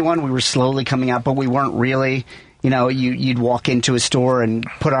 2021 2021, we were slowly coming out, but we weren't really. You know, you'd walk into a store and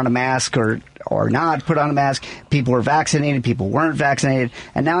put on a mask or not put on a mask. People were vaccinated, people weren't vaccinated.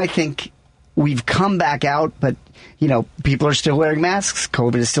 And now I think we've come back out, but, you know, people are still wearing masks.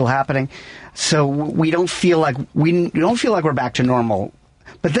 COVID is still happening. So we don't feel like we're back to normal.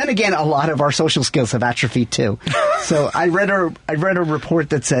 But then again, a lot of our social skills have atrophied too. So I read a report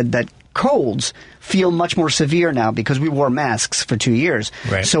that said that colds feel much more severe now because we wore masks for 2 years.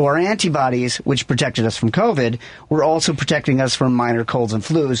 Right. So our antibodies, which protected us from COVID, were also protecting us from minor colds and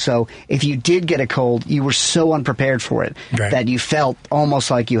flus. So if you did get a cold, you were so unprepared for it that you felt almost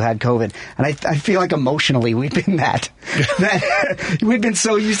like you had COVID. And I feel like emotionally we've been that we've been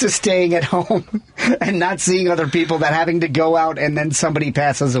so used to staying at home and not seeing other people that having to go out and then somebody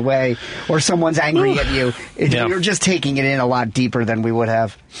passes away or someone's angry at you. You're just taking it in a lot deeper than we would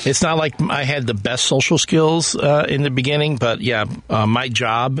have. It's not like I had the best social skills in the beginning, but my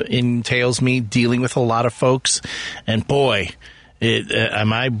job entails me dealing with a lot of folks, and boy,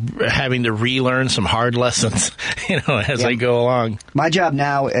 am I having to relearn some hard lessons, as I go along. My job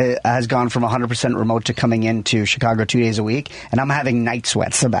now has gone from 100% remote to coming into Chicago 2 days a week, and I'm having night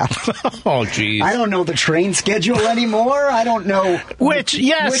sweats about it. Oh, geez. I don't know the train schedule anymore. I don't know which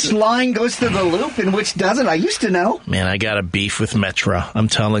line goes to the loop and which doesn't. I used to know. Man, I got a beef with Metra. I'm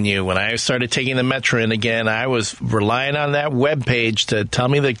telling you, when I started taking the Metra in again, I was relying on that web page to tell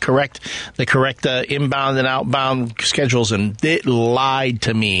me the correct inbound and outbound schedules, and it lied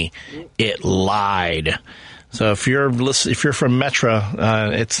to me. It lied. So if you're from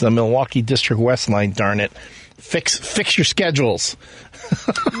Metra, it's the Milwaukee District West line. Darn it, fix your schedules.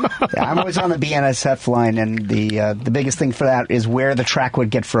 I'm always on the BNSF line, and the biggest thing for that is where the track would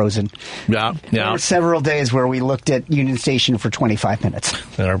get frozen. Yeah. There were several days where we looked at Union Station for 25 minutes.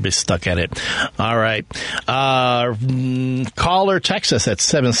 Everybody's stuck at it. All right. Call or text us at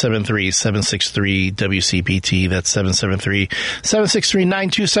 773-763-WCPT. That's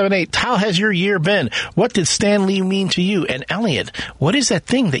 773-763-9278. How has your year been? What did Stan Lee mean to you? And Elliot, what is that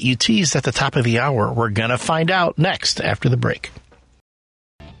thing that you teased at the top of the hour? We're going to find out next after the break.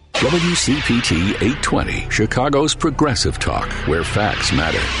 WCPT 820, Chicago's Progressive Talk, where facts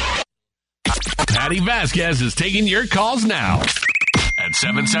matter. Patty Vasquez is taking your calls now at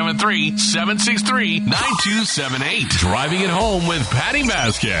 773-763-9278. Driving it home with Patty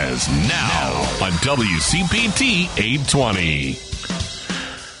Vasquez now on WCPT 820.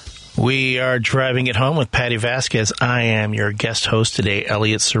 We are driving it home with Patty Vasquez. I am your guest host today,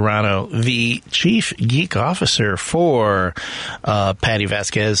 Elliot Serrano, the Chief Geek Officer for Patty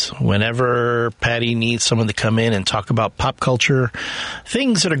Vasquez. Whenever Patty needs someone to come in and talk about pop culture,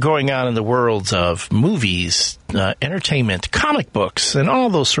 things that are going on in the worlds of movies, entertainment, comic books, and all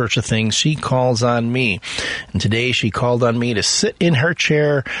those sorts of things, she calls on me. And today she called on me to sit in her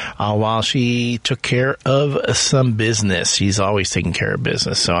chair while she took care of some business. She's always taking care of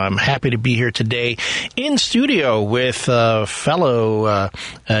business. So I'm happy to be here today in studio with fellow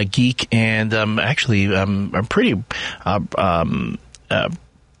geek and actually I'm pretty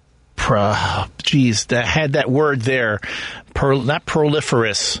that had that word there, not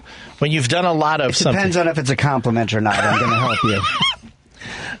proliferous. When you've done a lot of something. It depends on if it's a compliment or not. I'm going to help you.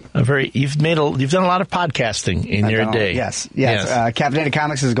 You've done a lot of podcasting in your day. Yes. Caffeinated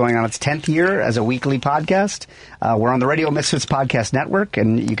Comics is going on its 10th year as a weekly podcast. We're on the Radio Misfits Podcast Network,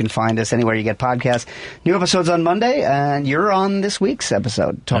 and you can find us anywhere you get podcasts. New episodes on Monday, and you're on this week's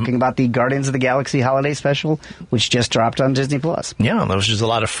episode talking about the Guardians of the Galaxy Holiday Special, which just dropped on Disney+. Yeah, that was just a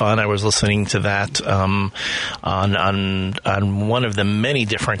lot of fun. I was listening to that on one of the many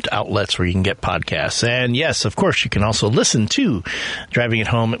different outlets where you can get podcasts. And yes, of course, you can also listen to Driving It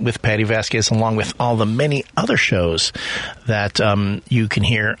Home with Patty Vasquez, along with all the many other shows that you can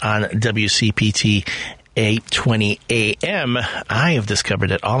hear on WCPT 820 AM. I have discovered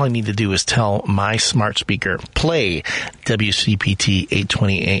that all I need to do is tell my smart speaker, play WCPT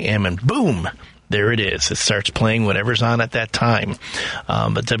 820 AM, and boom, there it is. It starts playing whatever's on at that time.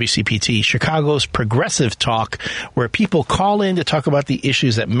 But WCPT, Chicago's Progressive Talk, where people call in to talk about the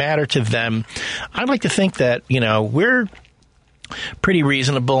issues that matter to them. I'd like to think that, we're pretty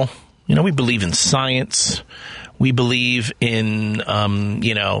reasonable. We believe in science. We believe in,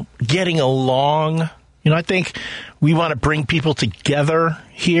 getting along. I think we want to bring people together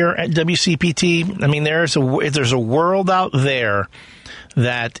here at WCPT. I mean, there's a world out there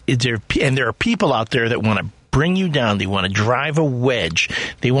and there are people out there that want to bring you down. They want to drive a wedge.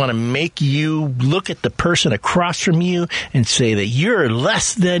 They want to make you look at the person across from you and say that you're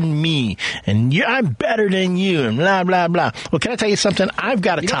less than me and I'm better than you and blah, blah, blah. Well, can I tell you something? I've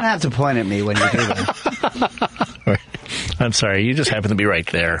got a You don't have to point at me when you do that. I'm sorry. You just happen to be right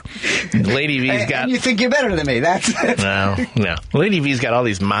there. Lady V's got... And you think you're better than me. That's it. No. Lady V's got all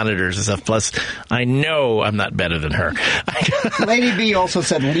these monitors and stuff. Plus, I know I'm not better than her. Lady V also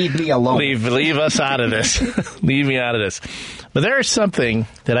said, leave me alone. Leave us out of this. Leave me out of this. But there is something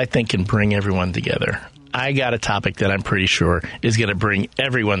that I think can bring everyone together. I got a topic that I'm pretty sure is going to bring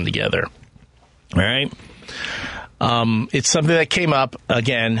everyone together. All right? It's something that came up,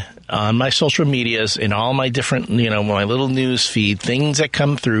 again, on my social medias, in all my different, my little news feed, things that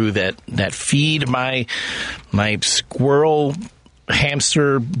come through that feed my squirrel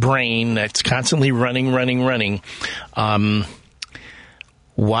hamster brain that's constantly running.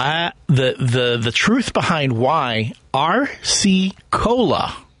 Why the truth behind why RC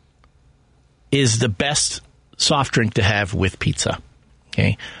Cola is the best soft drink to have with pizza.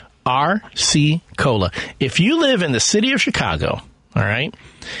 Okay? RC Cola. If you live in the city of Chicago, all right,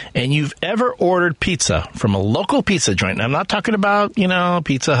 and you've ever ordered pizza from a local pizza joint, and I'm not talking about,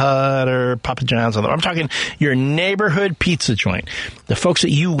 Pizza Hut or Papa John's, I'm talking your neighborhood pizza joint, the folks that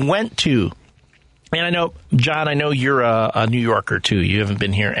you went to. And I know, John, you're a New Yorker, too. You haven't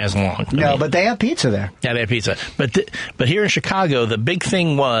been here as long. No, but they have pizza there. Yeah, they have pizza. But here in Chicago, the big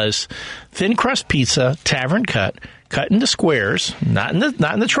thing was thin crust pizza, tavern cut into squares, not in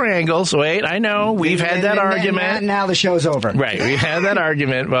the triangles. Wait, I know. We've had that argument. Now the show's over. Right. We've had that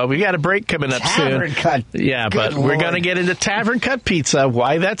argument. Well, we got a break coming up soon. Tavern cut. Yeah, but we're going to get into tavern cut pizza,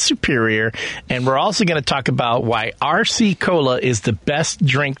 why that's superior. And we're also going to talk about why RC Cola is the best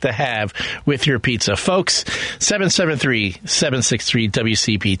drink to have with your pizza. Folks,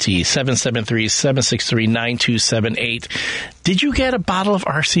 773-763-WCPT, 773-763-9278. Did you get a bottle of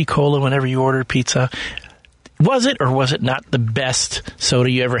RC Cola whenever you ordered pizza? Was it or was it not the best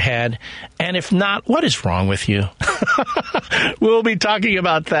soda you ever had? And if not, what is wrong with you? We'll be talking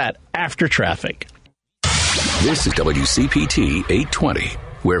about that after traffic. This is WCPT 820,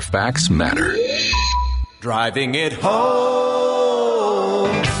 where facts matter. Driving it home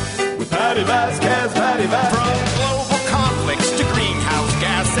with Patty Vasquez. From global conflicts to greenhouse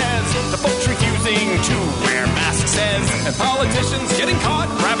gases, the folks refusing to wear masks says, and politicians getting caught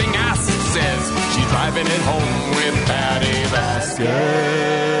grabbing ass says. She's driving it home with Patty Vasquez.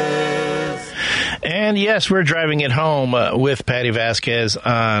 And yes, we're driving it home with Patty Vasquez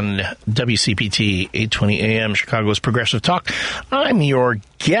on WCPT 820 AM, Chicago's Progressive Talk. I'm your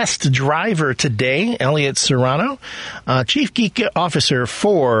guest driver today, Elliot Serrano, Chief Geek Officer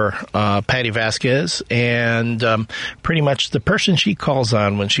for Patty Vasquez, and pretty much the person she calls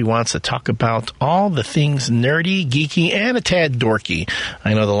on when she wants to talk about all the things nerdy, geeky, and a tad dorky.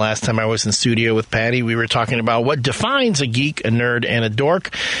 I know the last time I was in studio with Patty, we were talking about what defines a geek, a nerd, and a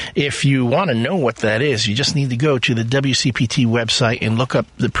dork. If you want to know what that is, you just need to go to the WCPT website and look up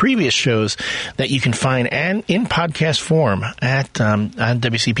the previous shows that you can find and in podcast form at on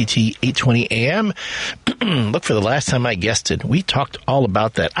WCPT 820 AM. Look for the last time I guested. We talked all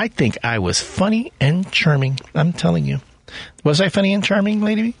about that. I think I was funny and charming. I'm telling you. Was I funny and charming,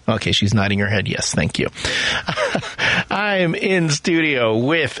 Lady? Okay, she's nodding her head. Yes, thank you. I'm in studio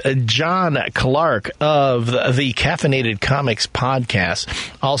with John Clark of the Caffeinated Comics podcast,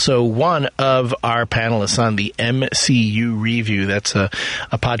 also one of our panelists on the MCU Review. That's a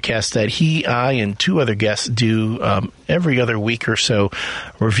podcast that I, and two other guests do every other week or so,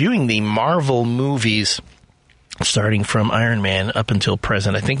 reviewing the Marvel movies, starting from Iron Man up until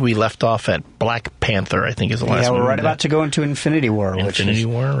present. I think we left off at Black Panther, I think is the last one. Yeah, we're right about to go into Infinity War. Infinity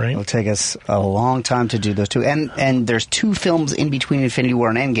War, right? It'll take us a long time to do those two. And there's two films in between Infinity War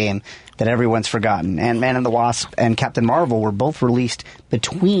and Endgame that everyone's forgotten. Ant-Man and the Wasp and Captain Marvel were both released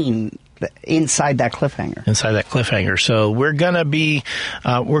inside that cliffhanger. So we're going to be,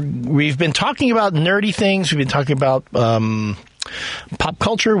 we've been talking about nerdy things. We've been talking about, pop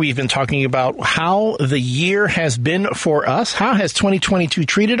culture. We've been talking about how the year has been for us. How has 2022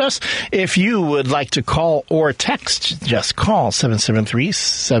 treated us? If you would like to call or text, just call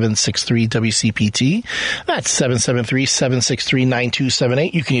 773-763-WCPT. That's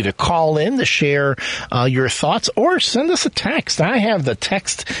 773-763-9278. You can either call in to share your thoughts or send us a text. I have the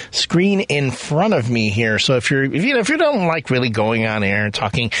text screen in front of me here. So if you don't like really going on air and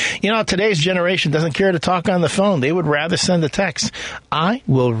talking, today's generation doesn't care to talk on the phone. They would rather send a text. I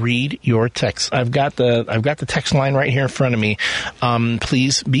will read your text. I've got the text line right here in front of me.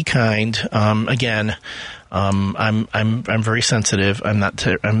 Please be kind. Again, I'm very sensitive.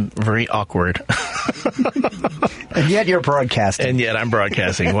 I'm very awkward. And yet you're broadcasting. And yet I'm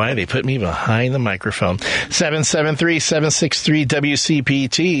broadcasting. Why? They put me behind the microphone.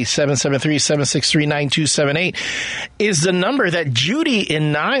 773-763-WCPT, 773-763-9278 is the number that Judy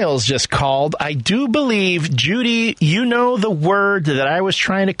in Niles just called. I do believe, Judy, you know the word that I was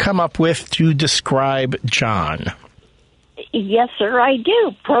trying to come up with to describe John. Yes, sir, I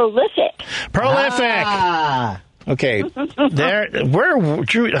do. Prolific. Ah. Okay, there.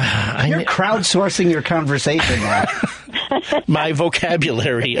 You're crowdsourcing your conversation now. My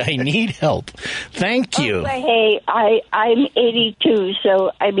vocabulary. I need help. Thank you. Hey, I'm 82, so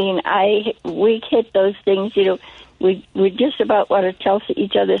I mean, we hit those things. You know, we just about want to tell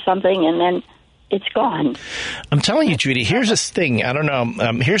each other something, and then it's gone. I'm telling you, Judy, here's this thing. I don't know.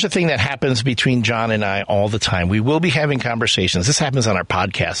 Here's the thing that happens between John and I all the time. We will be having conversations. This happens on our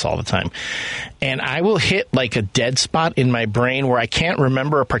podcasts all the time. And I will hit like a dead spot in my brain where I can't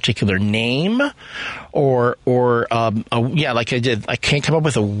remember a particular name or like I did. I can't come up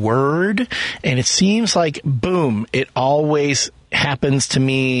with a word. And it seems like, boom, it always happens to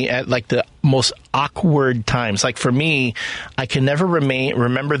me at like the most awkward times. Like for me, I can never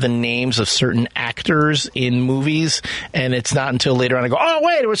remember the names of certain actors in movies, and it's not until later on I go, oh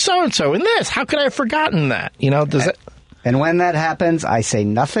wait, it was so and so in this. How could I have forgotten that? You know, does it? And when that happens, I say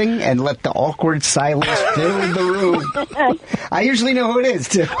nothing and let the awkward silence fill the room. I usually know who it is,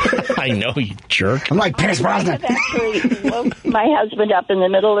 too. I know, you jerk. I'm like Pierce Brosnan. I have actually woke my husband up in the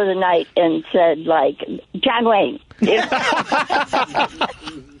middle of the night and said, like, John Wayne.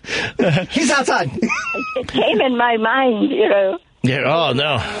 He's outside. It came in my mind, you know. Yeah. Oh,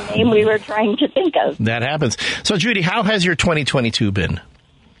 no. The name we were trying to think of. That happens. So, Judy, how has your 2022 been?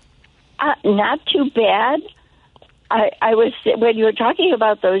 Not too bad. I was, when you were talking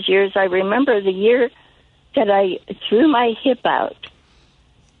about those years, I remember the year that I threw my hip out.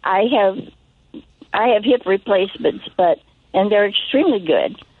 I have hip replacements, and they're extremely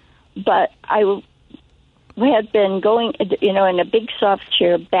good. But I had been going, you know, in a big soft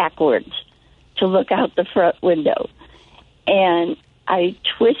chair backwards to look out the front window, and I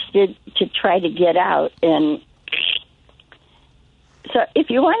twisted to try to get out. And so, if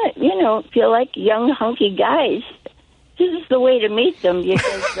you want to, you know, feel like young hunky guys, this is the way to meet them,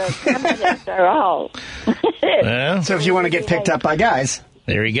 because the candidates are all. Well, so if you want to get picked up by guys.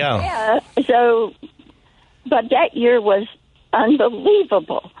 There you go. Yeah, so, but that year was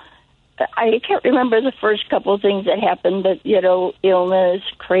unbelievable. I can't remember the first couple of things that happened, but, you know, illness,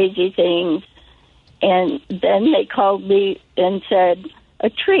 crazy things. And then they called me and said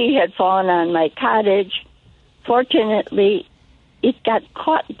a tree had fallen on my cottage. Fortunately, it got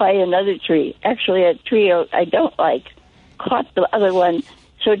caught by another tree. Actually, a tree I don't like caught the other one,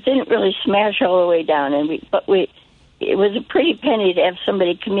 so it didn't really smash all the way down. But it was a pretty penny to have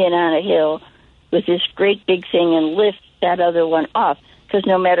somebody come in on a hill with this great big thing and lift that other one off, because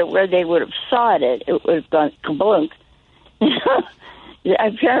no matter where they would have sawed it, it would have gone kablunk.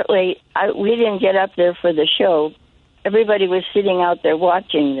 Apparently, we didn't get up there for the show. Everybody was sitting out there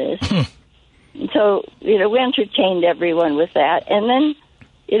watching this. So, you know, we entertained everyone with that. And then,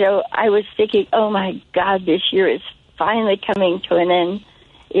 you know, I was thinking, oh, my God, this year is finally coming to an end.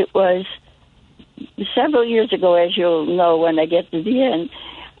 It was several years ago, as you'll know when I get to the end.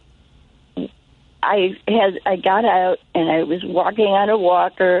 I got out, and I was walking on a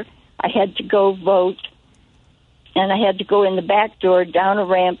walker. I had to go vote, and I had to go in the back door down a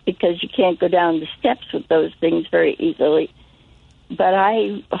ramp, because you can't go down the steps with those things very easily. But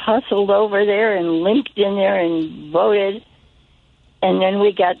I hustled over there and limped in there and voted. And then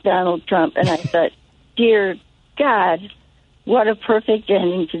we got Donald Trump. And I thought, dear God, what a perfect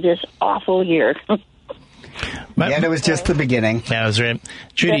ending to this awful year. And it was just the beginning. That was right.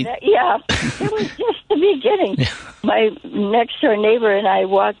 Judy. Yeah, it was just the beginning. My next-door neighbor and I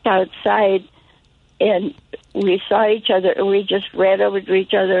walked outside, and we saw each other, and we just ran over to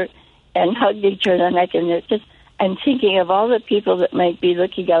each other and hugged each other. And I'm thinking of all the people that might be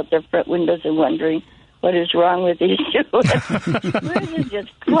looking out their front windows and wondering what is wrong with these two. We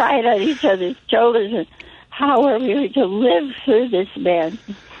just cried on each other's shoulders, and how are we going to live through this, man?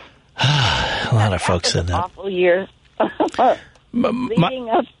 A lot of folks said that. Awful year. Leading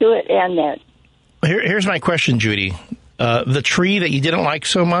up to it and that. Here's my question, Judy. The tree that you didn't like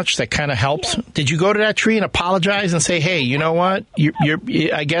so much that kind of helped. Yeah. Did you go to that tree and apologize and say, "Hey, you know what?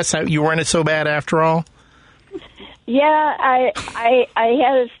 I guess you weren't so bad after all"? Yeah, I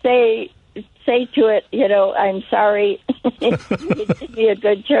had to say to it, you know, I'm sorry. You did me a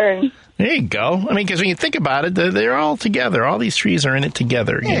good turn. There you go. I mean, because when you think about it, they're all together. All these trees are in it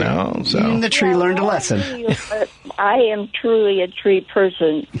together, you know. So the tree learned a lesson. I am truly a tree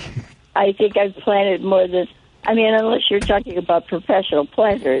person. I think I've planted more than, I mean, unless you're talking about professional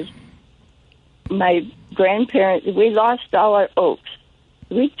planters. My grandparents, we lost all our oaks.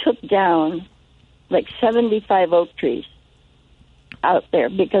 We took down like 75 oak trees out there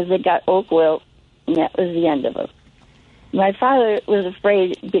because they got oak wilt, and that was the end of them. My father was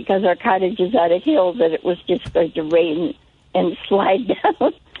afraid because our cottage is on a hill that it was just going to rain and slide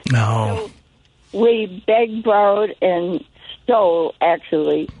down. No. So we begged, borrowed, and stole,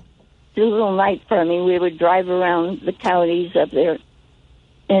 actually. Do a little night farming. We would drive around the counties up there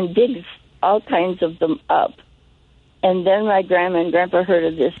and dig all kinds of them up. And then my grandma and grandpa heard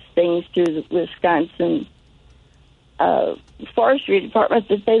of this thing through the Wisconsin forestry department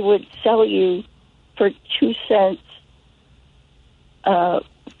that they would sell you for 2 cents.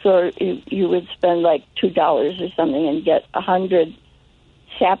 So you would spend like $2 or something and get 100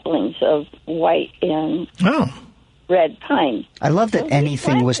 saplings of white and red pine. I love that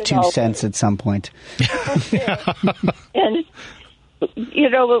anything was 2 cents at some point. And you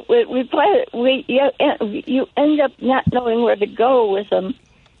know, we play. You end up not knowing where to go with them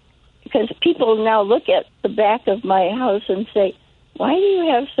because people now look at the back of my house and say, "Why do you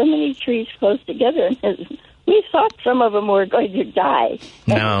have so many trees close together?" And we thought some of them were going to die.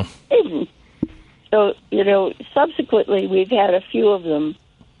 No. So, you know, subsequently we've had a few of them.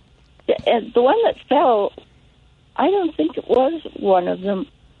 And the one that fell, I don't think it was one of them.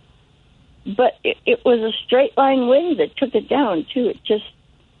 But it was a straight line wind that took it down, too. It just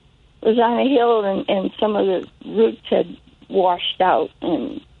was on a hill, and some of the roots had washed out,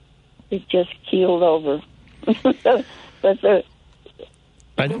 and it just keeled over. But the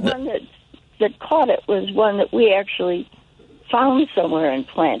one that caught it was one that we actually found somewhere and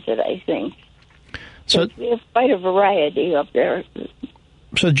planted, I think. So we have quite a variety up there.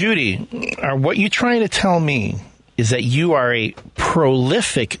 So, Judy, what you're trying to tell me is that you are a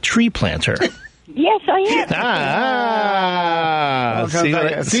prolific tree planter. Yes, I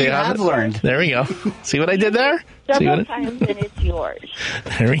am. See, I've learned. There we go. See what I did there? Several times, and it's yours.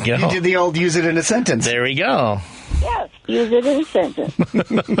 There we go. You did the old use it in a sentence. There we go. Yes, use it in a sentence.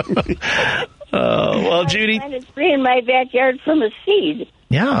 Well, Judy. I planted tree in my backyard from a seed.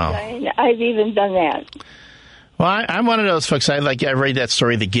 Yeah. I've even done that. Well, I'm one of those folks. I read that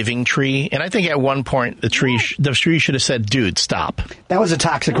story, The Giving Tree, and I think at one point the tree should have said, "Dude, stop." That was a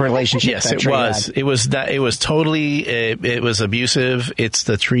toxic relationship. Yes, it was. It was that. It was totally. It was abusive.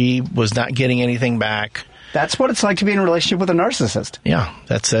 The tree was not getting anything back. That's what it's like to be in a relationship with a narcissist. Yeah,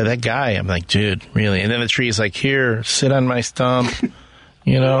 that's that guy. I'm like, dude, really? And then the tree's like, here, sit on my stump.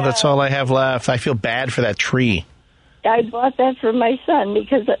 That's all I have left. I feel bad for that tree. I bought that for my son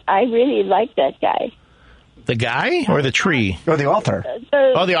because I really like that guy. The guy or the tree? Or the author?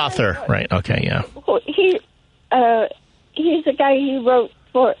 The author. Right. Okay. Yeah. He's the guy who wrote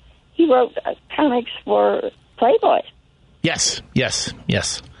comics for Playboy. Yes.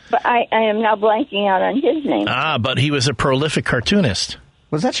 But I am now blanking out on his name. But he was a prolific cartoonist.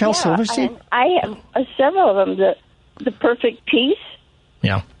 Was that Shel Silverstein? I have several of them. The Perfect Peace.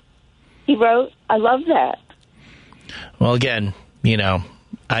 Yeah. He wrote. I love that. Well, again,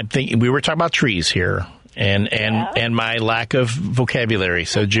 I think we were talking about trees here. And my lack of vocabulary.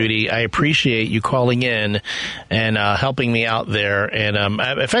 So, Judy, I appreciate you calling in and helping me out there. And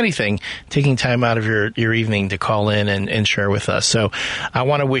if anything, taking time out of your evening to call in and share with us. So I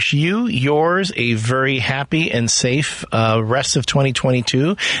want to wish yours a very happy and safe rest of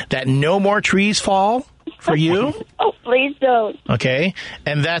 2022, that no more trees fall for you. Oh, please don't. Okay.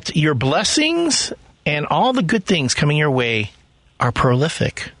 And that your blessings and all the good things coming your way are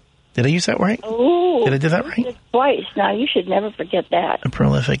prolific. Did I use that right? Oh, did I do that right? Twice. Now, you should never forget that.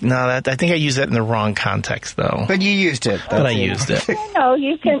 Prolific. No, I think I used that in the wrong context, though. But you used it. But I used it. No,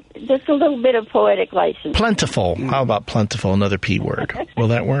 you can. Just a little bit of poetic license. Plentiful. How about plentiful? Another P word. Will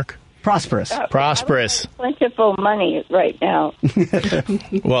that work? Prosperous. Prosperous. Plentiful money right now.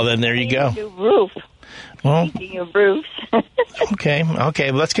 Well, then there you go. New roof. Well, speaking of roofs. Okay. Well,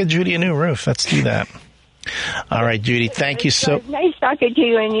 let's get Judy a new roof. Let's do that. All right, Judy, thank you so much. Nice talking to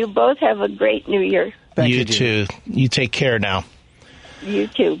you, and you both have a great New Year. You too. You take care now. You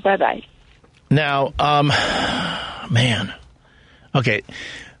too. Bye-bye. Now, man. Okay,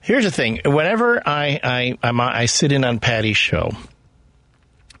 here's the thing. Whenever I sit in on Patty's show,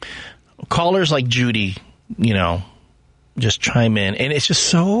 callers like Judy, just chime in, and it's just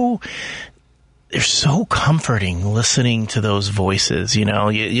so... They're so comforting listening to those voices. You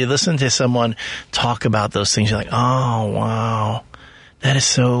listen to someone talk about those things. You're like, oh, wow, that is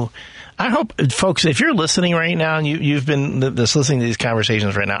so. I hope, folks, if you're listening right now and you've been just listening to these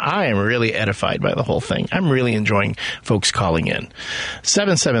conversations right now, I am really edified by the whole thing. I'm really enjoying folks calling in.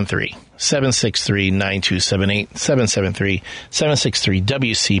 773-763-9278,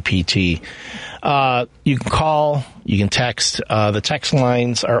 773-763-WCPT. You can call, you can text. The text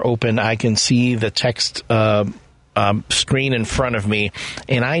lines are open. I can see the text screen in front of me,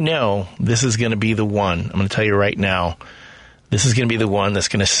 and I know this is going to be the one. I'm going to tell you right now, this is going to be the one that's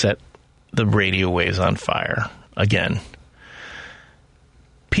going to set the radio waves on fire again.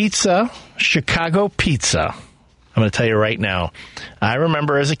 Pizza, Chicago pizza. I'm going to tell you right now, I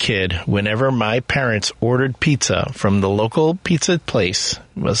remember as a kid, whenever my parents ordered pizza from the local pizza place,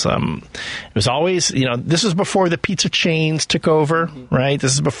 it was always, this was before the pizza chains took over, right?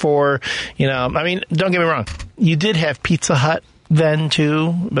 This is before, don't get me wrong. You did have Pizza Hut then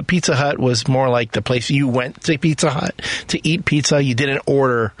too, but Pizza Hut was more like the place you went to Pizza Hut to eat pizza. You didn't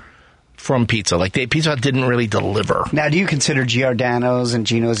order from pizza. Like, Pizza Hut didn't really deliver. Now, do you consider Giordano's and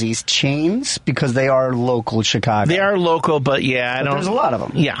Gino's East chains? Because they are local Chicago. They are local, but yeah, there's a lot of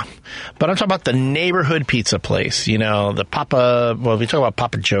them. Yeah. But I'm talking about the neighborhood pizza place. We talk about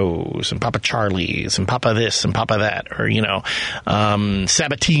Papa Joe's and Papa Charlie's and Papa this and Papa that, or,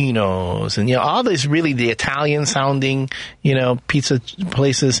 Sabatino's and, all these really the Italian sounding, pizza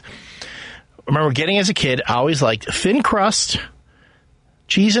places. I remember getting as a kid, I always liked thin crust,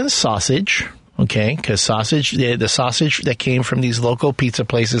 cheese and sausage, okay, because the sausage that came from these local pizza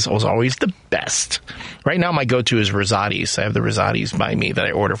places was always the best. Right now, my go-to is Rosati's. I have the Rosati's by me that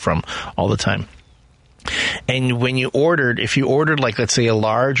I order from all the time. And if you ordered, like, let's say a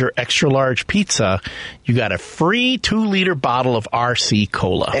large or extra large pizza, you got a free 2-liter bottle of RC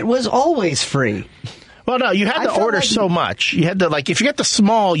Cola. It was always free. Well, no, you had to order so much. You had to, if you got the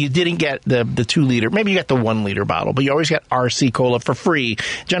small, you didn't get the 2-liter. Maybe you got the 1-liter bottle, but you always got RC Cola for free,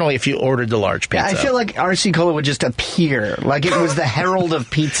 generally, if you ordered the large pizza. Yeah, I feel like RC Cola would just appear, like it was the herald of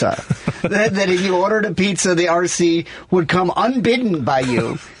pizza. that if you ordered a pizza, the RC would come unbidden by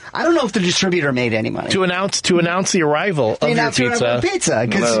you. I don't know if the distributor made any money. To announce the arrival of your pizza.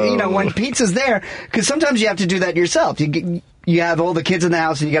 Because, when pizza's there, because sometimes you have to do that yourself. You have all the kids in the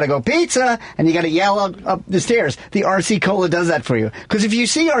house and you got to go pizza and you got to yell up the stairs. The RC Cola does that for you. Because if you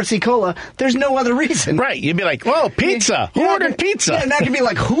see RC Cola, there's no other reason. Right. You'd be like, whoa, pizza. Who ordered pizza? Yeah, and that could be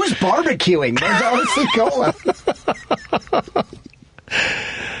like, who's barbecuing? There's RC Cola.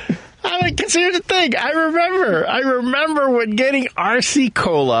 Here's the thing. I remember when getting RC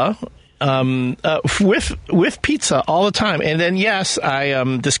Cola with pizza all the time. And then, yes,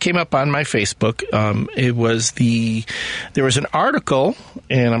 this came up on my Facebook. There was an article,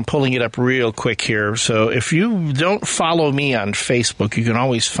 and I'm pulling it up real quick here. So if you don't follow me on Facebook, you can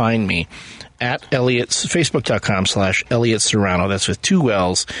always find me at Facebook.com/Elliot Serrano. That's with 2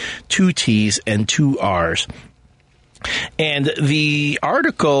 L's, 2 T's, and 2 R's. And the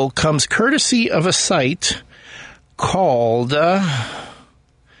article comes courtesy of a site called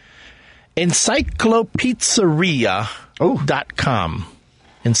Encyclopizzeria.com.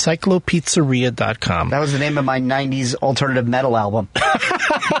 Encyclopizzeria.com. That was the name of my 90s alternative metal album.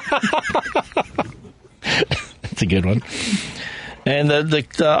 That's a good one. And the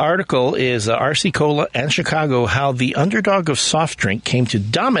article is RC Cola and Chicago, how the underdog of soft drink came to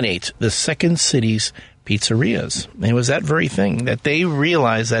dominate the second city's pizzerias. And it was that very thing that they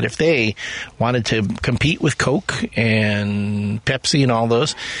realized that if they wanted to compete with Coke and Pepsi and all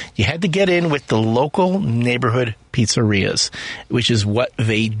those, you had to get in with the local neighborhood pizzerias, which is what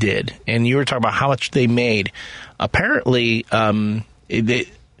they did. And you were talking about how much they made. Apparently, while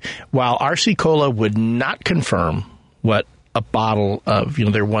RC Cola would not confirm what a bottle of,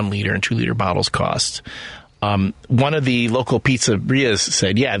 their 1-liter and 2-liter bottles cost, one of the local pizzerias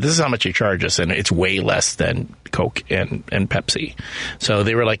said, yeah, this is how much they charge us, and it's way less than Coke and Pepsi. So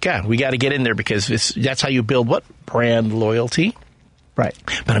they were like, yeah, we got to get in there because that's how you build what? Brand loyalty. Right.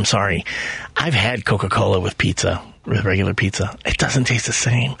 But I'm sorry, I've had Coca-Cola with pizza, with regular pizza. It doesn't taste the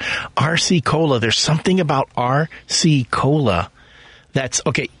same. RC Cola, there's something about RC Cola that's,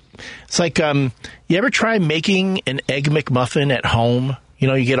 okay, it's like, you ever try making an Egg McMuffin at home?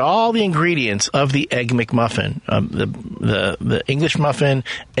 You get all the ingredients of the Egg McMuffin, the English muffin,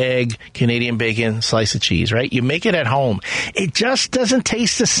 egg, Canadian bacon, slice of cheese, right? You make it at home. It just doesn't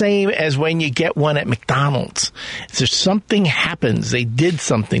taste the same as when you get one at McDonald's. There's something happens. They did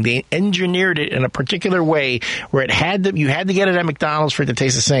something. They engineered it in a particular way where you had to get it at McDonald's for it to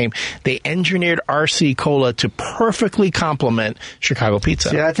taste the same. They engineered RC Cola to perfectly complement Chicago pizza.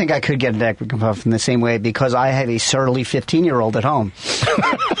 See, I think I could get an Egg McMuffin the same way because I have a surly 15-year-old at home.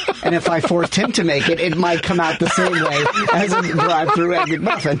 And if I forced him to make it, it might come out the same way as a drive-through Egg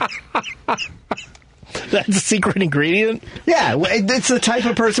McMuffin. That's a secret ingredient? Yeah, it's the type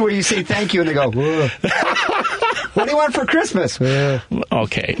of person where you say thank you and they go, what do you want for Christmas?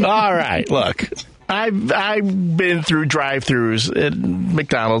 Okay. All right. Look, I've been through drive-thrus at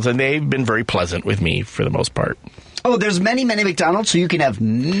McDonald's, and they've been very pleasant with me for the most part. Oh, there's many, many McDonald's, so you can have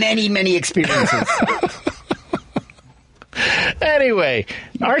many, many experiences. Anyway,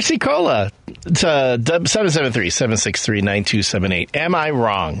 RC Cola, 773-763-9278. Am I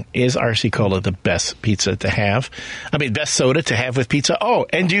wrong? Is RC Cola the best pizza to have? I mean, best soda to have with pizza? Oh,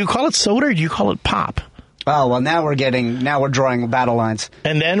 and do you call it soda or do you call it pop? Oh, well, now we're drawing battle lines.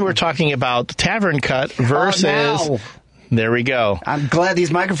 And then we're talking about Tavern Cut versus... Oh, there we go. I'm glad these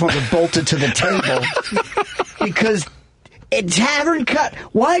microphones are bolted to the table. Because... Tavern Cut.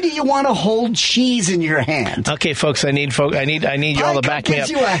 Why do you want to hold cheese in your hand? Okay, folks, I need you all to back me up.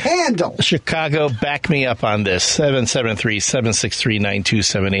 Gives you a handle. Chicago, back me up on this.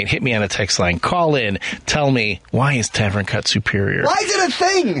 773-763-9278. Hit me on a text line. Call in. Tell me, why is Tavern Cut superior? Why is it a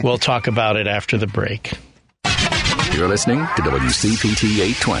thing? We'll talk about it after the break. You're listening to WCPT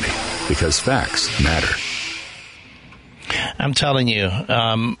 820 because facts matter. I'm telling you,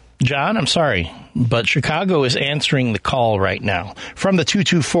 John, I'm sorry, but Chicago is answering the call right now. From the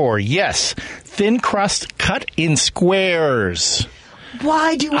 224, yes, thin crust cut in squares.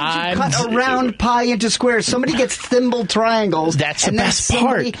 Why do you cut a round pie into squares? Somebody gets thimble triangles. That's the best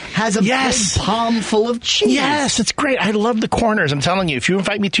part. Has a big palm full of cheese. Yes, it's great. I love the corners. I'm telling you, if you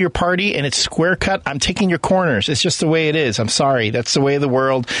invite me to your party and it's square cut, I'm taking your corners. It's just the way it is. I'm sorry. That's the way of the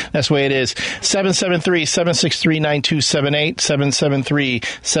world. That's the way it is. 773-763-9278.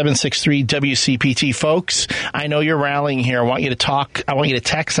 773-763-WCPT. Folks, I know you're rallying here. I want you to talk. I want you to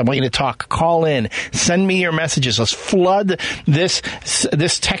text. I want you to talk. Call in. Send me your messages. Let's flood this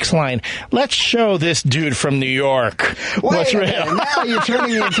text line. Let's show this dude from New York. Wait a minute. Now you're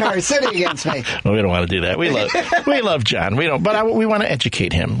turning the entire city against me. Well, we don't want to do that. We love John. We don't, but we want to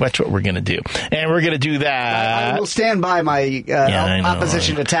educate him. That's what we're going to do, and we're going to do that. I will stand by my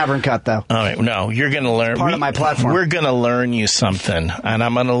opposition to Tavern Cut, though. All right, no, you're going to learn. Part of my platform. We're going to learn you something, and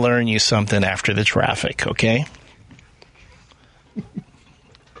I'm going to learn you something after the traffic. Okay.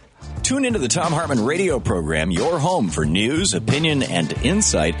 Tune into the Thom Hartmann radio program, your home for news, opinion, and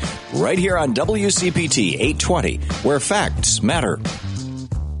insight, right here on WCPT 820, where facts matter.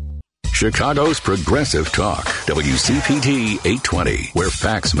 Chicago's Progressive Talk, WCPT 820, where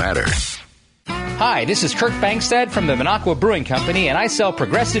facts matter. Hi, this is Kirk Bangstad from the Minocqua Brewing Company, and I sell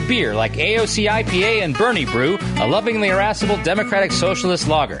progressive beer like AOC IPA and Bernie Brew, a lovingly irascible Democratic Socialist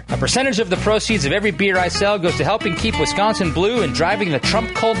lager. A percentage of the proceeds of every beer I sell goes to helping keep Wisconsin blue and driving the Trump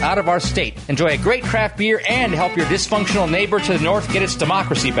cult out of our state. Enjoy a great craft beer and help your dysfunctional neighbor to the north get its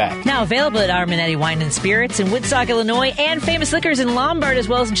democracy back. Now available at Arminetti Wine and Spirits in Woodstock, Illinois, and Famous Liquors in Lombard, as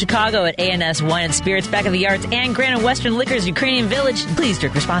well as in Chicago at ANS Wine and Spirits, Back of the Yards, and Grand and Western Liquors, Ukrainian Village. Please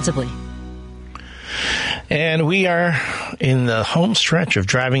drink responsibly. And we are in the home stretch of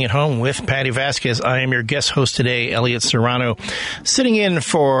Driving It Home with Patty Vasquez. I am your guest host today, Elliot Serrano, sitting in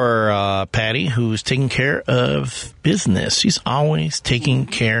for Patty, who's taking care of business. She's always taking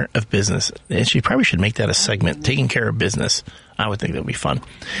care of business. And she probably should make that a segment, taking care of business. I would think that would be fun.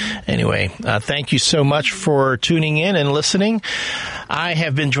 Anyway, thank you so much for tuning in and listening. I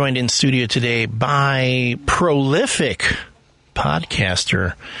have been joined in studio today by prolific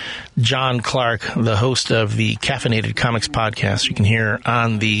podcaster John Clark, the host of the Caffeinated Comics podcast you can hear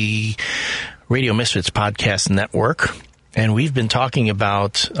on the Radio Misfits podcast network. And we've been talking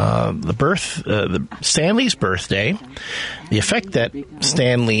about Stanley's birthday, the effect that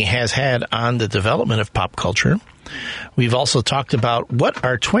Stanley has had on the development of pop culture. We've also talked about what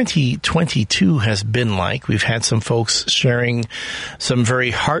our 2022 has been like. We've had some folks sharing some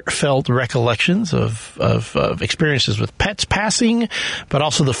very heartfelt recollections of experiences with pets passing, but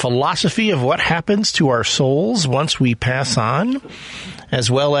also the philosophy of what happens to our souls once we pass on, as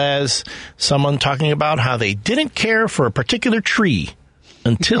well as someone talking about how they didn't care for a particular tree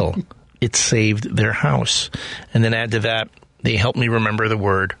until it saved their house. And then add to that, they helped me remember the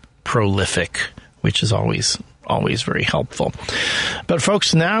word prolific, which is always very helpful. But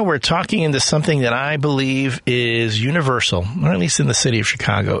folks, now we're talking into something that I believe is universal, or at least in the city of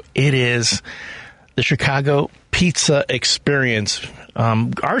Chicago. It is the Chicago pizza experience.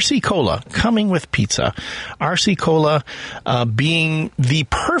 RC Cola coming with pizza. RC Cola being the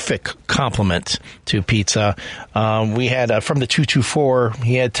perfect complement to pizza. We had from the 224,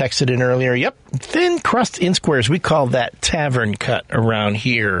 he had texted in earlier, yep, thin crust in squares. We call that Tavern Cut around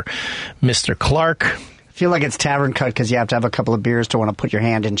here. Mr. Clark, feel like it's tavern cut because you have to have a couple of beers to want to put your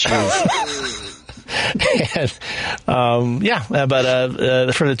hand in cheese. And,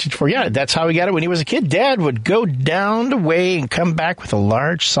 but for the 2-4, yeah, that's how he got it when he was a kid. Dad would go down to weigh and come back with a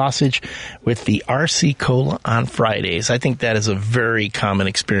large sausage with the RC Cola on Fridays. I think that is a very common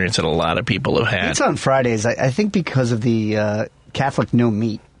experience that a lot of people have had. Pizza on Fridays, I think because of the Catholic no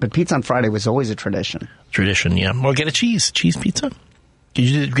meat, but pizza on Friday was always a tradition. Tradition, yeah. Or get a cheese pizza.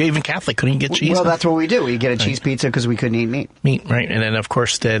 Even Catholic couldn't get cheese. Well, that's what we do. We get a cheese pizza because we couldn't eat meat. Meat, right. And then, of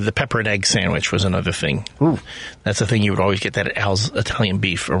course, the pepper and egg sandwich was another thing. Ooh. That's the thing you would always get that at Al's Italian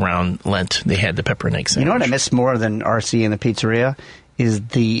Beef around Lent. They had the pepper and egg sandwich. You know what I miss more than RC in the pizzeria? Is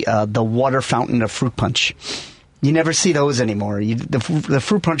the water fountain of fruit punch. You never see those anymore. The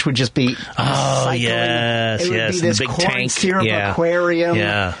fruit punch would just be cycling. Yes, it would yes. be this the big corn tank. syrup aquarium.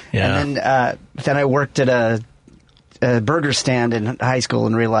 Yeah, yeah. And then I worked at a burger stand in high school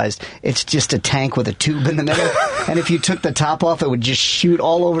and realized it's just a tank with a tube in the middle. And if you took the top off, it would just shoot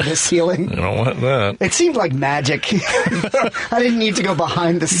all over the ceiling. You don't want that. It seemed like magic. I didn't need to go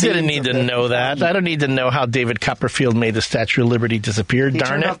behind the scenes. You didn't need to know that. I don't need to know how David Copperfield made the Statue of Liberty disappear. He Darn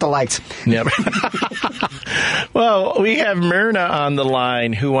turned it. off the lights. Yep. Well, we have Myrna on the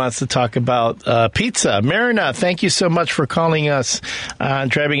line who wants to talk about pizza. Myrna, thank you so much for calling us on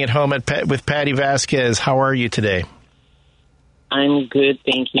Driving It Home with Patty Vasquez. How are you today? I'm good,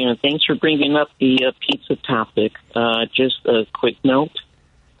 thank you. And thanks for bringing up the pizza topic. Just a quick note.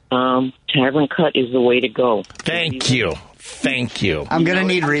 Tavern cut is the way to go. Thank you. Thank you. I'm going to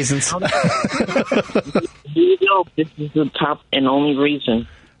need reasons. Here you go. This is the top and only reason.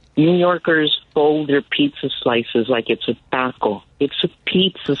 New Yorkers fold their pizza slices like it's a taco. It's a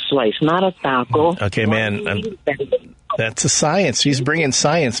pizza slice, not a taco. Okay, man. That's a science. She's bringing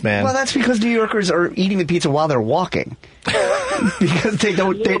science, man. Well, that's because New Yorkers are eating the pizza while they're walking. Because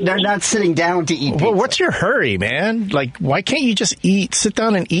they're not sitting down to eat pizza. Well, what's your hurry, man? Like, why can't you just sit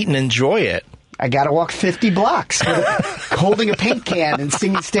down and eat and enjoy it? I got to walk 50 blocks holding a paint can and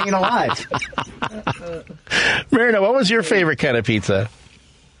singing Staying Alive. Myrna, what was your favorite kind of pizza?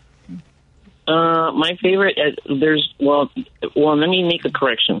 My favorite, let me make a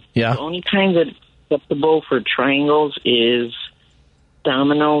correction. Yeah. The only kind that's acceptable for triangles is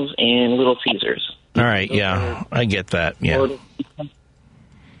Domino's and Little Caesars. All right, yeah, I get that, yeah.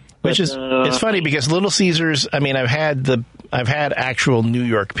 Which is, it's funny because Little Caesars, I mean, I've had actual New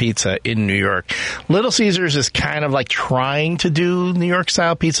York pizza in New York. Little Caesars is kind of like trying to do New York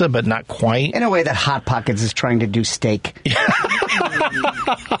style pizza, but not quite. In a way that Hot Pockets is trying to do steak.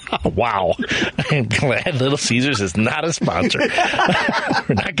 Wow. I'm glad Little Caesars is not a sponsor.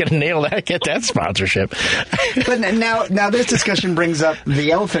 We're not going to get that sponsorship. But now this discussion brings up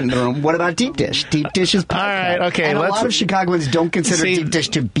the elephant in the room. What about deep dish? Deep dish is pizza. All right, okay. And a lot of Chicagoans don't consider deep dish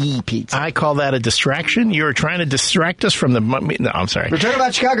to be pizza. I call that a distraction. You were trying to distract us from the... No, I'm sorry. We're talking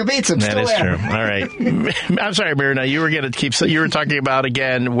about Chicago pizza. That is true. All right. I'm sorry, Myrna. You were going to you were talking about,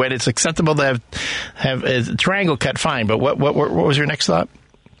 again, when it's acceptable to have a triangle cut, fine. But what was your next thought?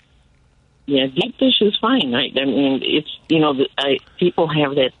 Yeah, deep dish is fine. I mean, it's, people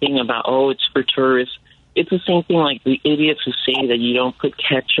have that thing about, it's for tourists. It's the same thing like the idiots who say that you don't put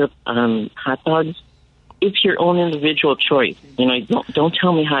ketchup on hot dogs. It's your own individual choice. Don't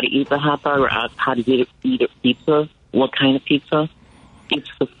tell me how to eat the hot dog or how to eat a pizza, what kind of pizza. It's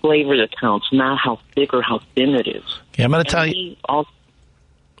the flavor that counts, not how thick or how thin it is. Yeah, I'm going to tell you.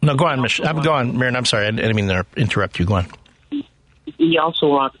 No, go on, go on, Myrna. I'm sorry. I didn't mean to interrupt you. Go on. We also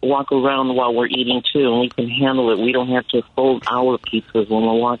walk around while we're eating, too, and we can handle it. We don't have to fold our pizzas when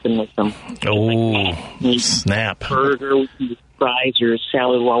we're walking with them. Oh, snap. Burger, fries, or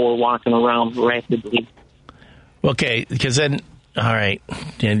salad while we're walking around rapidly. Okay, because then, all right,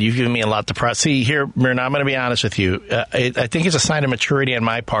 and you've given me a lot to process. See, here, Myrna, I'm going to be honest with you. I think it's a sign of maturity on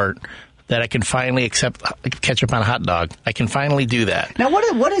my part that I can finally accept ketchup on a hot dog. I can finally do that. Now,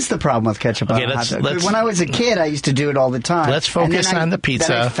 what is the problem with ketchup on a hot dog? When I was a kid, I used to do it all the time. Let's focus on the pizza.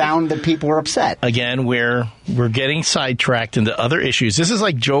 Then I found that people were upset. Again, we're getting sidetracked into other issues. This is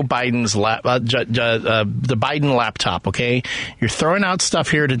like Joe Biden's the Biden laptop, okay? You're throwing out stuff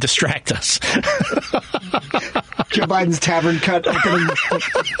here to distract us. Joe Biden's tavern cut opening.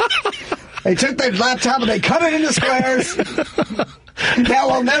 They took the laptop and they cut it into squares. Now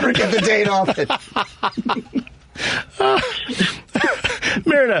I'll never get the date off it.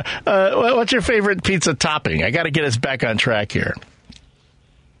 Myrna, what's your favorite pizza topping? I got to get us back on track here.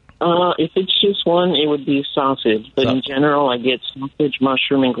 If it's just one, it would be sausage. But in general, I get sausage,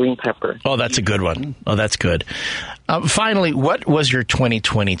 mushroom, and green pepper. Oh, that's a good one. Oh, that's good. Finally, what was your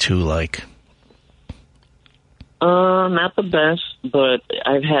 2022 like? Not the best, but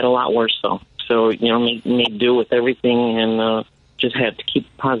I've had a lot worse, though. So, made do with everything and just had to keep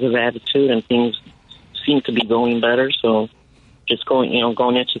a positive attitude, and things seem to be going better. So just going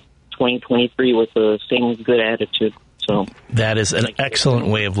into 2023 with the same good attitude. So that is an excellent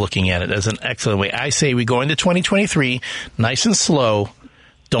way of looking at it. That's an excellent way. I say we go into 2023 nice and slow.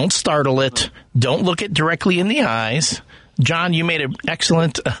 Don't startle it. Don't look it directly in the eyes. John, you made an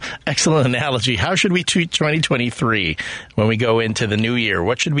excellent analogy. How should we treat 2023 when we go into the new year?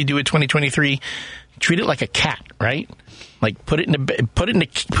 What should we do with 2023? Treat it like a cat, right? Like put it in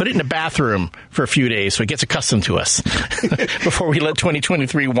the bathroom for a few days so it gets accustomed to us before we let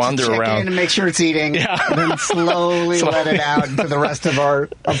 2023 wander Check around in and make sure it's eating, and then slowly let it out into the rest of our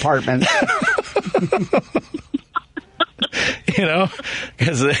apartment.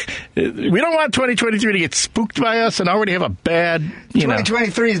 Because we don't want 2023 to get spooked by us and already have a bad,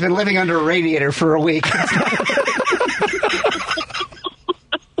 2023 has been living under a radiator for a week.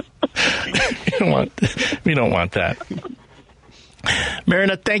 We don't want that.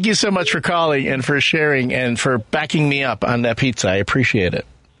 Marina, thank you so much for calling and for sharing and for backing me up on that pizza. I appreciate it.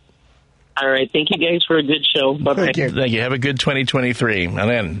 All right. Thank you guys for a good show. Bye-bye. Thank you. Have a good 2023. And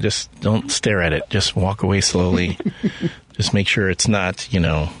then just don't stare at it. Just walk away slowly. Just make sure it's not,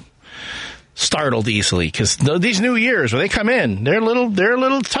 startled easily. Because these new years, when they come in, they're a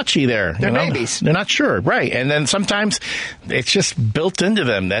little touchy there. They're babies. They're not sure. Right. And then sometimes it's just built into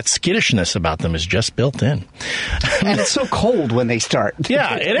them. That skittishness about them is just built in. And it's so cold when they start.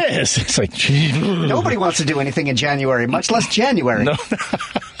 Yeah, it is. It's like, gee. Nobody wants to do anything in January, much less January. No.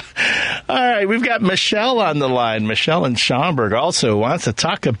 All right, we've got Michelle on the line. Michelle in Schaumburg also wants to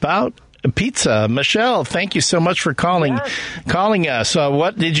talk about pizza. Michelle, thank you so much for calling us.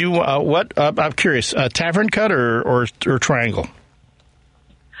 What did you? I'm curious. Tavern cut or triangle?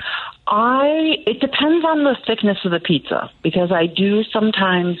 It depends on the thickness of the pizza, because I do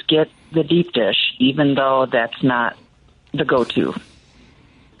sometimes get the deep dish, even though that's not the go-to.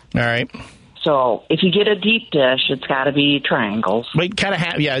 All right. So if you get a deep dish, it's got to be triangles. But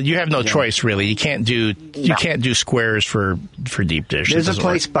you have no choice really. You can't do squares for deep dish. There's a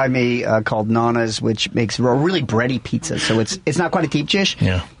place by me called Nana's, which makes a really bready pizza. So it's not quite a deep dish,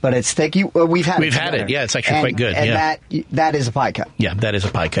 but it's thick. We've had it. Yeah, it's actually quite good. And that is a pie cut. Yeah, that is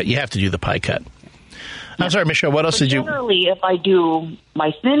a pie cut. You have to do the pie cut. I'm sorry, Michelle. What else did you? Generally, if I do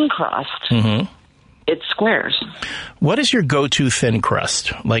my thin crust. It's squares. What is your go-to thin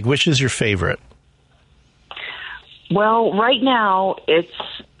crust? Like, which is your favorite? Well, right now, it's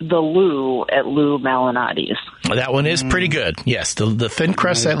the Lou at Lou Malinotti's. That one is pretty good. Yes, the thin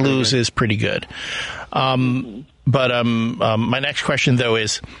crust at Lou's is pretty good. But my next question, though,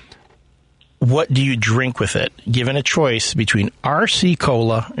 is what do you drink with it, given a choice between RC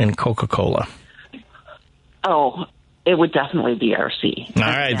Cola and Coca-Cola? Oh, it would definitely be RC. All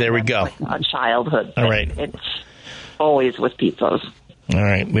right, there we go. Like a childhood thing. All right. It's always with pizzas. All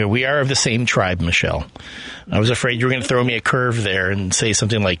right. We are of the same tribe, Michelle. I was afraid you were going to throw me a curve there and say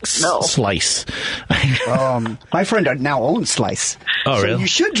something like Slice. My friend now owns Slice. Oh, so really? You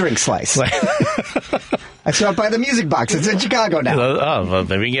should drink Slice. I saw it by the Music Box. It's in Chicago now. Oh, well,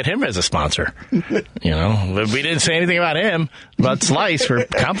 maybe we can get him as a sponsor. We didn't say anything about him, about Slice. We're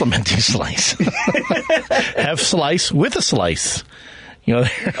complimenting Slice. Have Slice with a slice. Now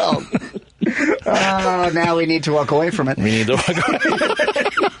we need to walk away from it. We need to walk away.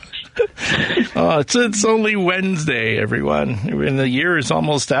 It's only Wednesday, everyone. And the year is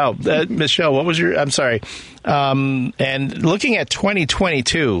almost out. Michelle, what was I'm sorry. And looking at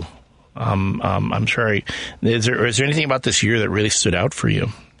 2022, I'm sorry. Is there anything about this year that really stood out for you?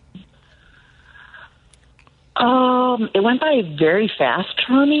 It went by very fast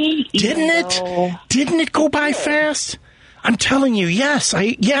for me. Didn't it? Didn't it go by fast? I'm telling you, yes.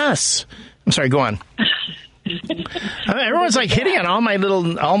 I'm sorry, go on. Everyone's like hitting on all my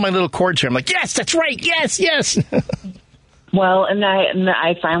little chords here. I'm like, yes, that's right. Yes. Well, and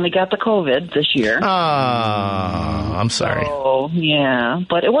I finally got the COVID this year. Oh, I'm sorry. Oh, yeah,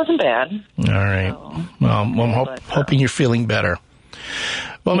 but it wasn't bad. All right. Well, I'm hoping you're feeling better.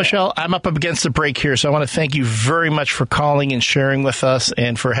 Well, Michelle, I'm up against the break here, so I want to thank you very much for calling and sharing with us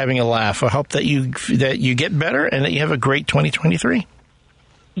and for having a laugh. I hope that you get better and that you have a great 2023.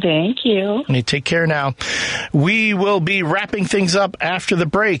 Thank you. And you take care now. We will be wrapping things up after the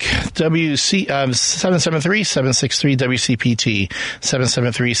break. 773-763-WCPT.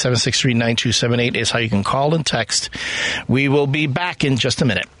 773-763-9278 is how you can call and text. We will be back in just a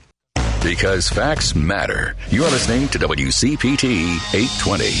minute. Because facts matter. You're listening to WCPT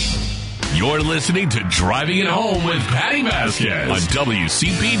 820. You're listening to Driving It Home with Patty Vasquez on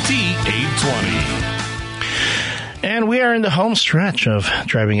WCPT 820. And we are in the home stretch of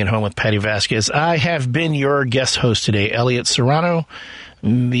Driving It Home with Patty Vasquez. I have been your guest host today, Elliot Serrano,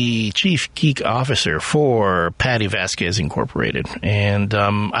 the Chief Geek Officer for Patty Vasquez Incorporated. And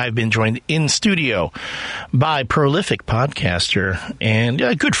I've been joined in studio by prolific podcaster and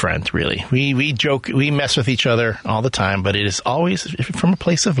a good friend, really. We joke, we mess with each other all the time, but it is always from a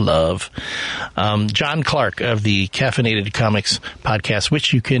place of love. John Clark of the Caffeinated Comics podcast,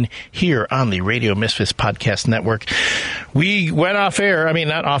 which you can hear on the Radio Misfits Podcast Network. We went off air. I mean,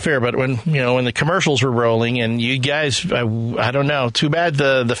 not off air, but when the commercials were rolling, and you guys, I don't know, too bad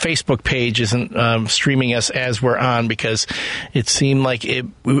the Facebook page isn't streaming us as we're on, because it seemed like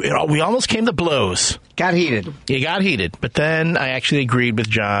we almost came to blows. Got heated. It got heated. But then I actually agreed with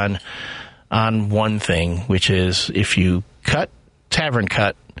John on one thing, which is if you tavern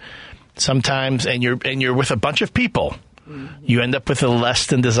cut, sometimes, and you're with a bunch of people, you end up with a less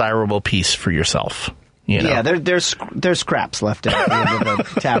than desirable piece for yourself. Yeah, there's scraps left at the end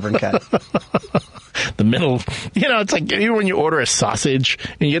of the tavern cut. The middle, it's like when you order a sausage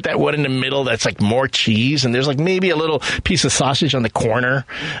and you get that one in the middle that's like more cheese, and there's like maybe a little piece of sausage on the corner,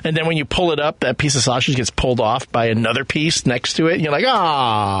 and then when you pull it up, that piece of sausage gets pulled off by another piece next to it, and you're like,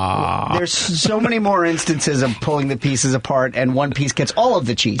 ah. There's so many more instances of pulling the pieces apart, and one piece gets all of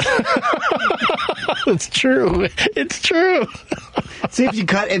the cheese. It's true. It's true. See, if you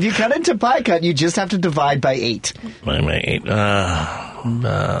cut into pie cut, you just have to divide by 8. By 8.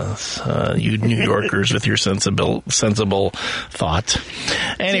 You New Yorkers with your sensible thought.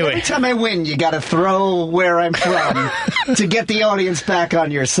 Anyway, every time I win, you got to throw where I'm from to get the audience back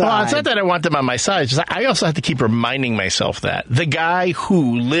on your side. Well, it's not that I want them on my side. It's just I also have to keep reminding myself that the guy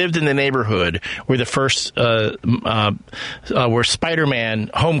who lived in the neighborhood where the first where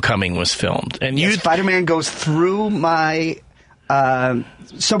Spider-Man: Homecoming was filmed, and Spider-Man goes through my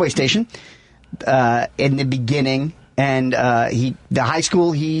subway station in the beginning. And the high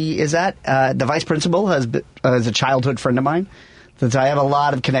school he is at, the vice principal is a childhood friend of mine. So I have a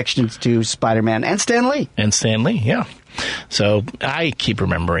lot of connections to Spider-Man and Stan Lee. Yeah. So I keep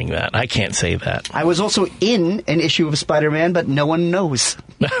remembering that. I can't say that. I was also in an issue of Spider-Man, but no one knows.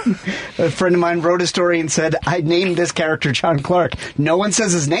 A friend of mine wrote a story and said, I named this character John Clark. No one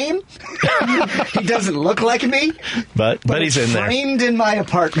says his name. He doesn't look like me. But he's in there. Framed in my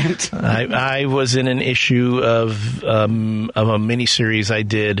apartment. I was in an issue of a miniseries I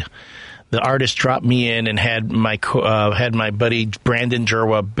did. The artist dropped me in and had my buddy Brandon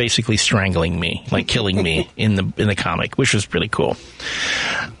Jerwa basically strangling me, like killing me in the comic, which was really cool.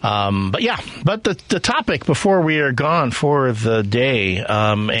 But the topic before we are gone for the day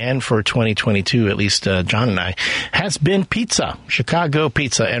and for 2022, at least John and I, has been pizza, Chicago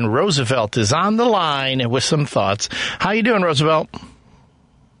pizza, and Roosevelt is on the line with some thoughts. How you doing, Roosevelt?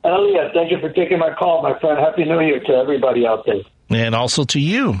 Elliot, thank you for taking my call, my friend. Happy New Year to everybody out there. And also to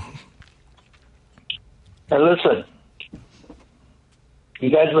you. And listen, you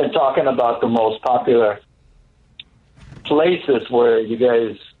guys have been talking about the most popular places where you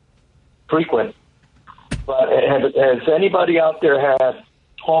guys frequent. But has anybody out there had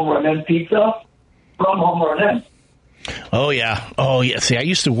Home Run Inn pizza from Home Run Inn? Oh, yeah. See, I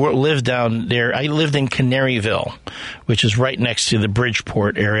used to live down there. I lived in Canaryville, which is right next to the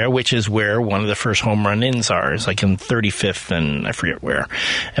Bridgeport area, which is where one of the first Home Run Inns are. It's like in 35th and I forget where.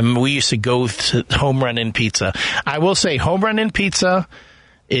 And we used to go to Home Run Inn Pizza. I will say Home Run Inn Pizza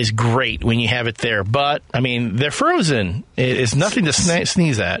is great when you have it there. But, I mean, they're frozen. It's nothing to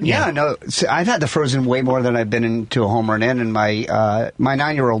sneeze at. Yeah, no. So I've had the frozen way more than I've been into a Home Run Inn. And my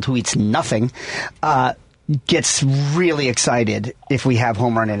 9-year-old, who eats nothing, gets really excited if we have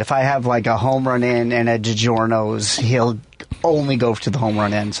Home Run Inn. If I have like a Home Run Inn and a DiGiorno's, he'll only go to the Home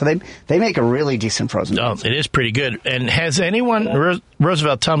Run Inn. So they make a really decent frozen pizza. It is pretty good. And has anyone,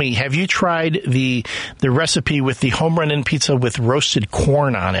 Roosevelt, tell me, have you tried the recipe with the Home Run Inn pizza with roasted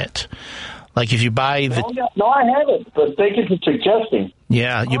corn on it? Like if you buy the... No, I haven't, but thank you for suggesting.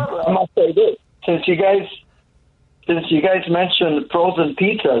 Yeah. I must say this. Since you guys mentioned frozen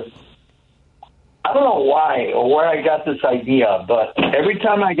pizzas, I don't know why or where I got this idea, but every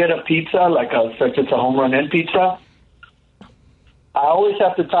time I get a pizza, such as a Home Run Inn pizza, I always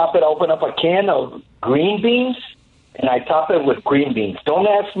have to open up a can of green beans, and I top it with green beans. Don't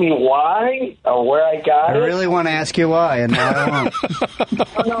ask me why or where I got it. I really want to ask you why, and now I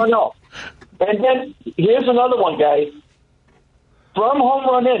won't. No. And then here's another one, guys. From Home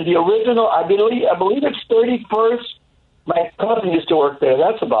Run Inn, the original, I believe it's 31st. My cousin used to work there.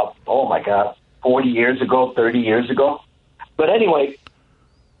 That's about, 40 years ago, 30 years ago. But anyway,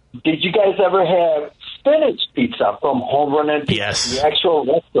 did you guys ever have spinach pizza from Home Run Inn. Yes. The actual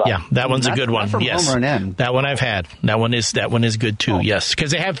restaurant. Yeah, that one's a good one. From Yes, Home Run Inn. that one I've had. That one is good too. Yes,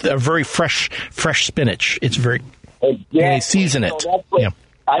 because they have a very fresh spinach. It's very. They season it. So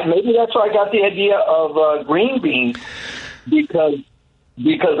maybe that's where I got the idea of green beans because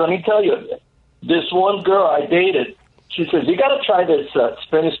let me tell you, this one girl I dated, she says, you got to try this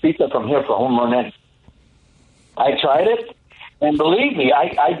spinach pizza from here for Home Run Inn. I tried it, and believe me,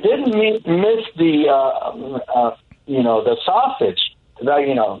 I didn't miss the the sausage,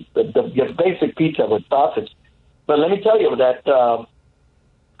 the basic pizza with sausage. But let me tell you that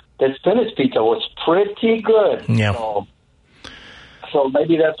the spinach pizza was pretty good. Yeah. So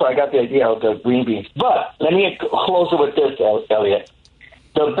maybe that's why I got the idea of the green beans. But let me close it with this, Elliot.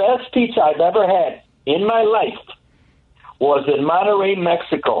 The best pizza I've ever had in my life was in Monterrey,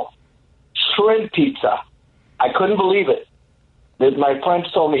 Mexico. Shrimp pizza. I couldn't believe it. My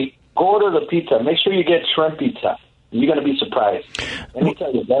friends told me, go order the pizza. Make sure you get shrimp pizza. You're going to be surprised. Let me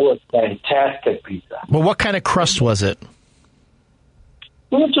tell you, that was fantastic pizza. Well, what kind of crust was it?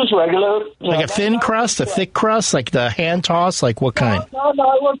 It was just regular. Like a thin crust, a thick crust, like the hand toss? Like what kind? No,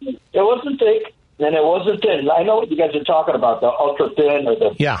 it wasn't. It wasn't thick, and it wasn't thin. I know what you guys are talking about, the ultra thin or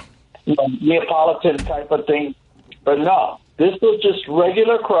the Neapolitan type of thing. But no, this was just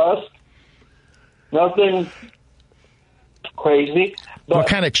regular crust. Nothing crazy. But what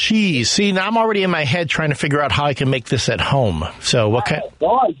kind of cheese? See, now I'm already in my head trying to figure out how I can make this at home. So what kind?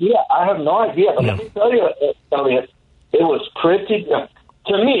 I have no idea. But let me tell you, Elliot, it was pretty.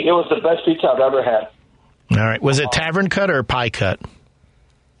 To me, it was the best pizza I've ever had. All right. Was it tavern cut or pie cut?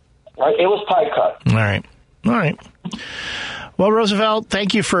 It was pie cut. All right. Well, Roosevelt,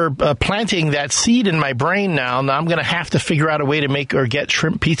 thank you for planting that seed in my brain now. Now I'm going to have to figure out a way to make or get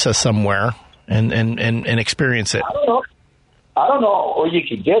shrimp pizza somewhere and experience it. I don't know where you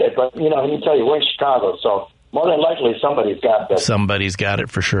could get it, but, let me tell you, we're in Chicago, so more than likely somebody's got that. Somebody's got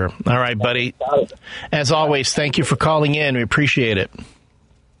it for sure. All right, buddy. As always, thank you for calling in. We appreciate it.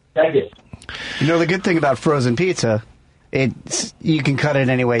 Thank you. The good thing about frozen pizza, you can cut it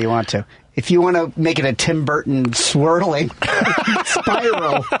any way you want to. If you want to make it a Tim Burton swirling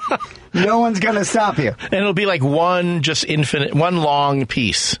spiral, no one's going to stop you. And it'll be like one long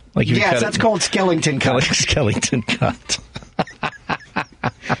piece. Like that's called skeleton cut. Skeleton cut.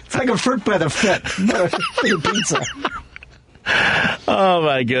 It's like a fruit by the foot pizza. Oh,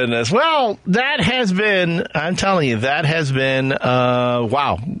 my goodness. Well, I'm telling you,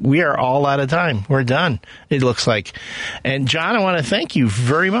 wow, we are all out of time. We're done, it looks like. And, John, I want to thank you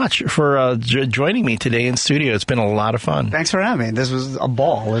very much for joining me today in studio. It's been a lot of fun. Thanks for having me. This was a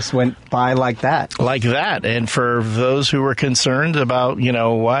ball. This went by like that. And for those who were concerned about,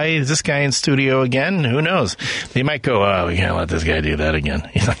 why is this guy in studio again? Who knows? They might go, oh, we can't let this guy do that again.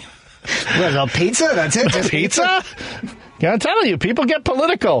 Well, pizza? That's it? Just pizza? Yeah, I'm telling you, people get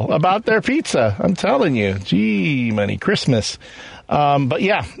political about their pizza. I'm telling you. Gee, money, Christmas. But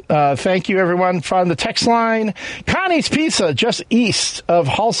yeah, thank you, everyone. On the text line, Connie's Pizza, just east of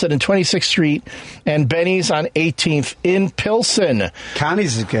Halsted and 26th Street, and Benny's on 18th in Pilsen.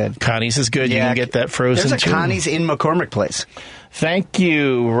 Connie's is good. Yeah, you can get that frozen, There's a Connie's in McCormick Place. Thank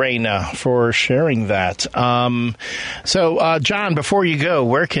you, Raina, for sharing that. So, John, before you go,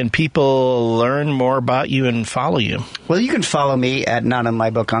 where can people learn more about you and follow you? Well, you can follow me at Not In My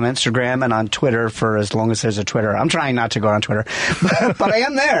Book on Instagram and on Twitter for as long as there's a Twitter. I'm trying not to go on Twitter, but I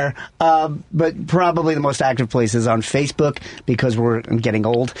am there. But probably the most active place is on Facebook because we're getting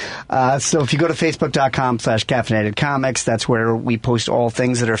old. So if you go to facebook.com/Caffeinated Comics, that's where we post all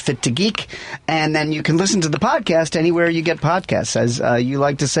things that are fit to geek. And then you can listen to the podcast anywhere you get podcasts. As you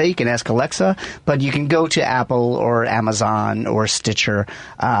like to say, you can ask Alexa, but you can go to Apple or Amazon or Stitcher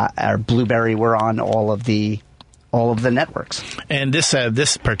or Blueberry. We're on all of the networks. And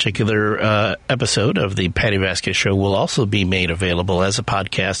this particular episode of the Patty Vasquez Show will also be made available as a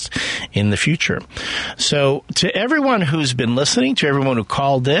podcast in the future. So to everyone who's been listening, to everyone who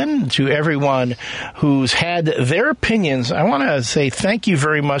called in, to everyone who's had their opinions, I want to say thank you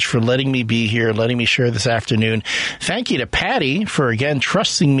very much for letting me be here, letting me share this afternoon. Thank you to Patty for, again,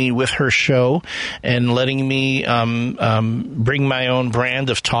 trusting me with her show and letting me bring my own brand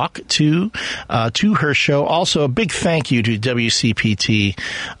of talk to her show. Also, a big thank you to WCPT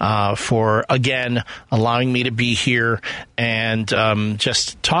for, again, allowing me to be here and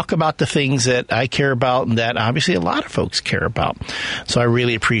just talk about the things that I care about and that obviously a lot of folks care about. So I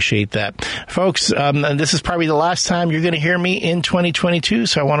really appreciate that. Folks, and this is probably the last time you're going to hear me in 2022,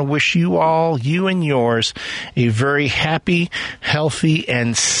 so I want to wish you all, you and yours, a very happy, healthy,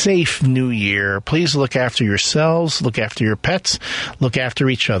 and safe new year. Please look after yourselves, look after your pets, look after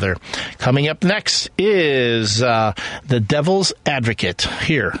each other. Coming up next is The Devil's Advocate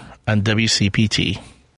here on WCPT.